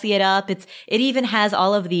or gussy it up. It even has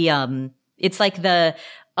all of the, it's like the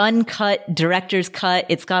uncut director's cut.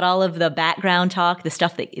 It's got all of the background talk, the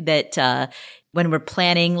stuff that when we're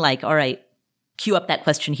planning, like, all right, cue up that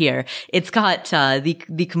question here. It's got,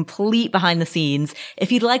 the complete behind the scenes.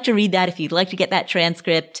 If you'd like to read that, if you'd like to get that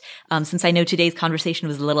transcript, since I know today's conversation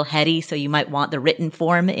was a little heady, so you might want the written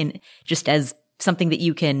form in just as something that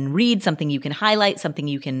you can read, something you can highlight, something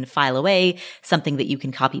you can file away, something that you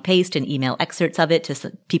can copy paste and email excerpts of it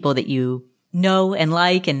to people that you know and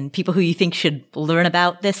like and people who you think should learn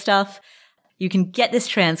about this stuff. You can get this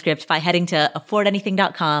transcript by heading to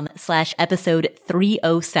affordanything.com/episode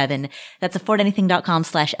 307. That's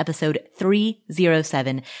affordanything.com/episode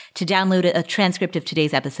 307 to download a transcript of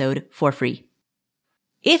today's episode for free.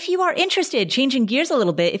 If you are interested, changing gears a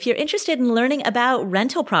little bit, if you're interested in learning about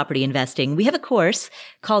rental property investing, we have a course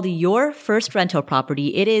called Your First Rental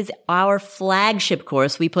Property. It is our flagship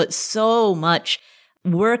course. We put so much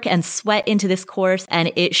work and sweat into this course,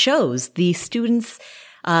 and it shows. The students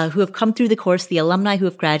who have come through the course, the alumni who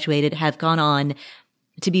have graduated, have gone on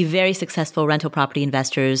to be very successful rental property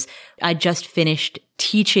investors. I just finished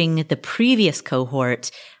teaching the previous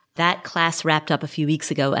cohort. That class wrapped up a few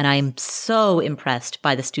weeks ago, and I'm so impressed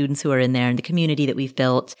by the students who are in there and the community that we've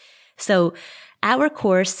built. So our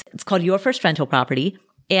course, it's called Your First Rental Property,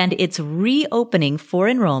 and it's reopening for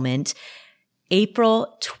enrollment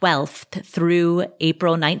April 12th through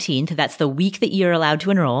April 19th. That's the week that you're allowed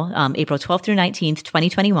to enroll, April 12th through 19th,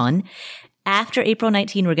 2021. After April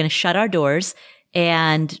 19, we're going to shut our doors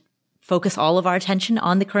and focus all of our attention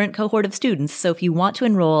on the current cohort of students. So if you want to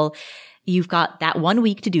enroll, you've got that 1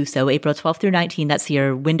 week to do so, April 12th through 19. That's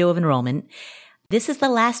your window of enrollment. This is the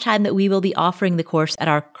last time that we will be offering the course at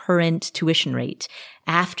our current tuition rate.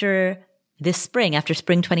 After this spring, after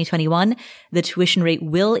spring 2021, the tuition rate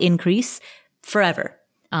will increase forever.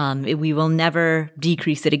 We will never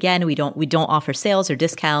decrease it again. We don't offer sales or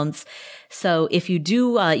discounts. So if you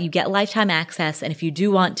do, you get lifetime access. And if you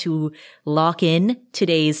do want to lock in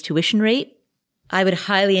today's tuition rate, I would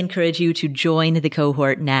highly encourage you to join the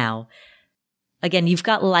cohort now. Again, you've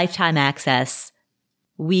got lifetime access.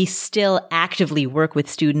 We still actively work with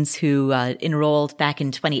students who enrolled back in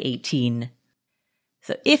 2018.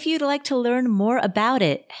 So if you'd like to learn more about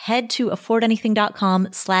it, head to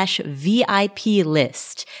affordanything.com/VIP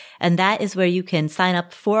list. And that is where you can sign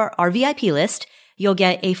up for our VIP list. You'll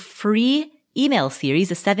get a free email series,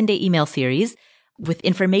 a 7-day email series with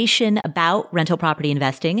information about rental property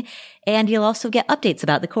investing. And you'll also get updates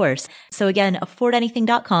about the course. So again,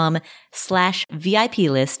 affordanything.com/VIP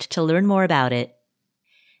list to learn more about it.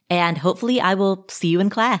 And hopefully I will see you in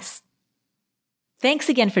class. Thanks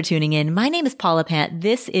again for tuning in. My name is Paula Pant.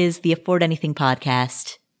 This is the Afford Anything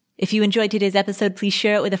podcast. If you enjoyed today's episode, please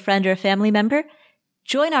share it with a friend or a family member.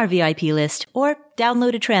 Join our VIP list or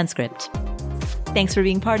download a transcript. Thanks for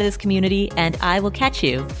being part of this community, and I will catch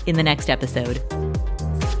you in the next episode.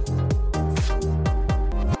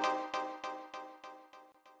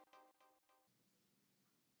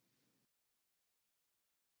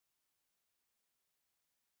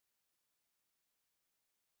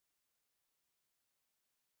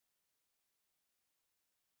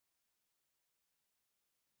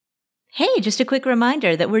 Hey, just a quick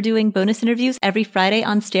reminder that we're doing bonus interviews every Friday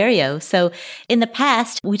on Stereo. So in the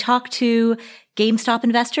past, we talked to GameStop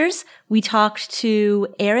investors. We talked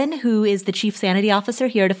to Erin, who is the chief sanity officer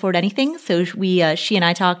here at Afford Anything. So she and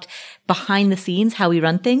I talked behind the scenes, how we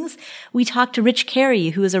run things. We talked to Rich Carey,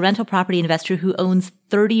 who is a rental property investor who owns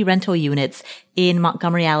 30 rental units in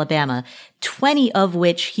Montgomery, Alabama, 20 of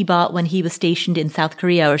which he bought when he was stationed in South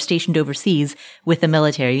Korea or stationed overseas with the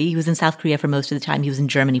military. He was in South Korea for most of the time. He was in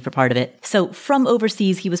Germany for part of it. So from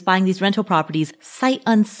overseas, he was buying these rental properties sight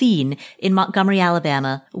unseen in Montgomery,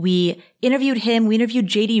 Alabama. We interviewed him. We interviewed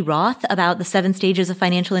JD Roth about the 7 stages of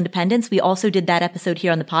financial independence. We also did that episode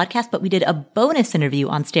here on the podcast, but we did a bonus interview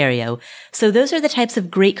on Stereo. So those are the types of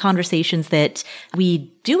great conversations that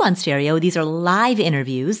we do on Stereo. These are live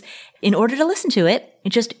interviews. In order to listen to it,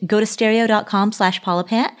 just go to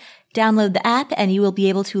stereo.com/PaulaPant, download the app, and you will be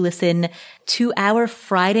able to listen to our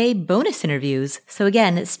Friday bonus interviews. So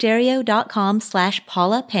again, stereo.com/PaulaPant,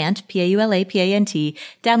 PaulaPant.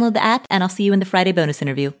 Download the app, and I'll see you in the Friday bonus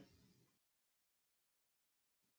interview.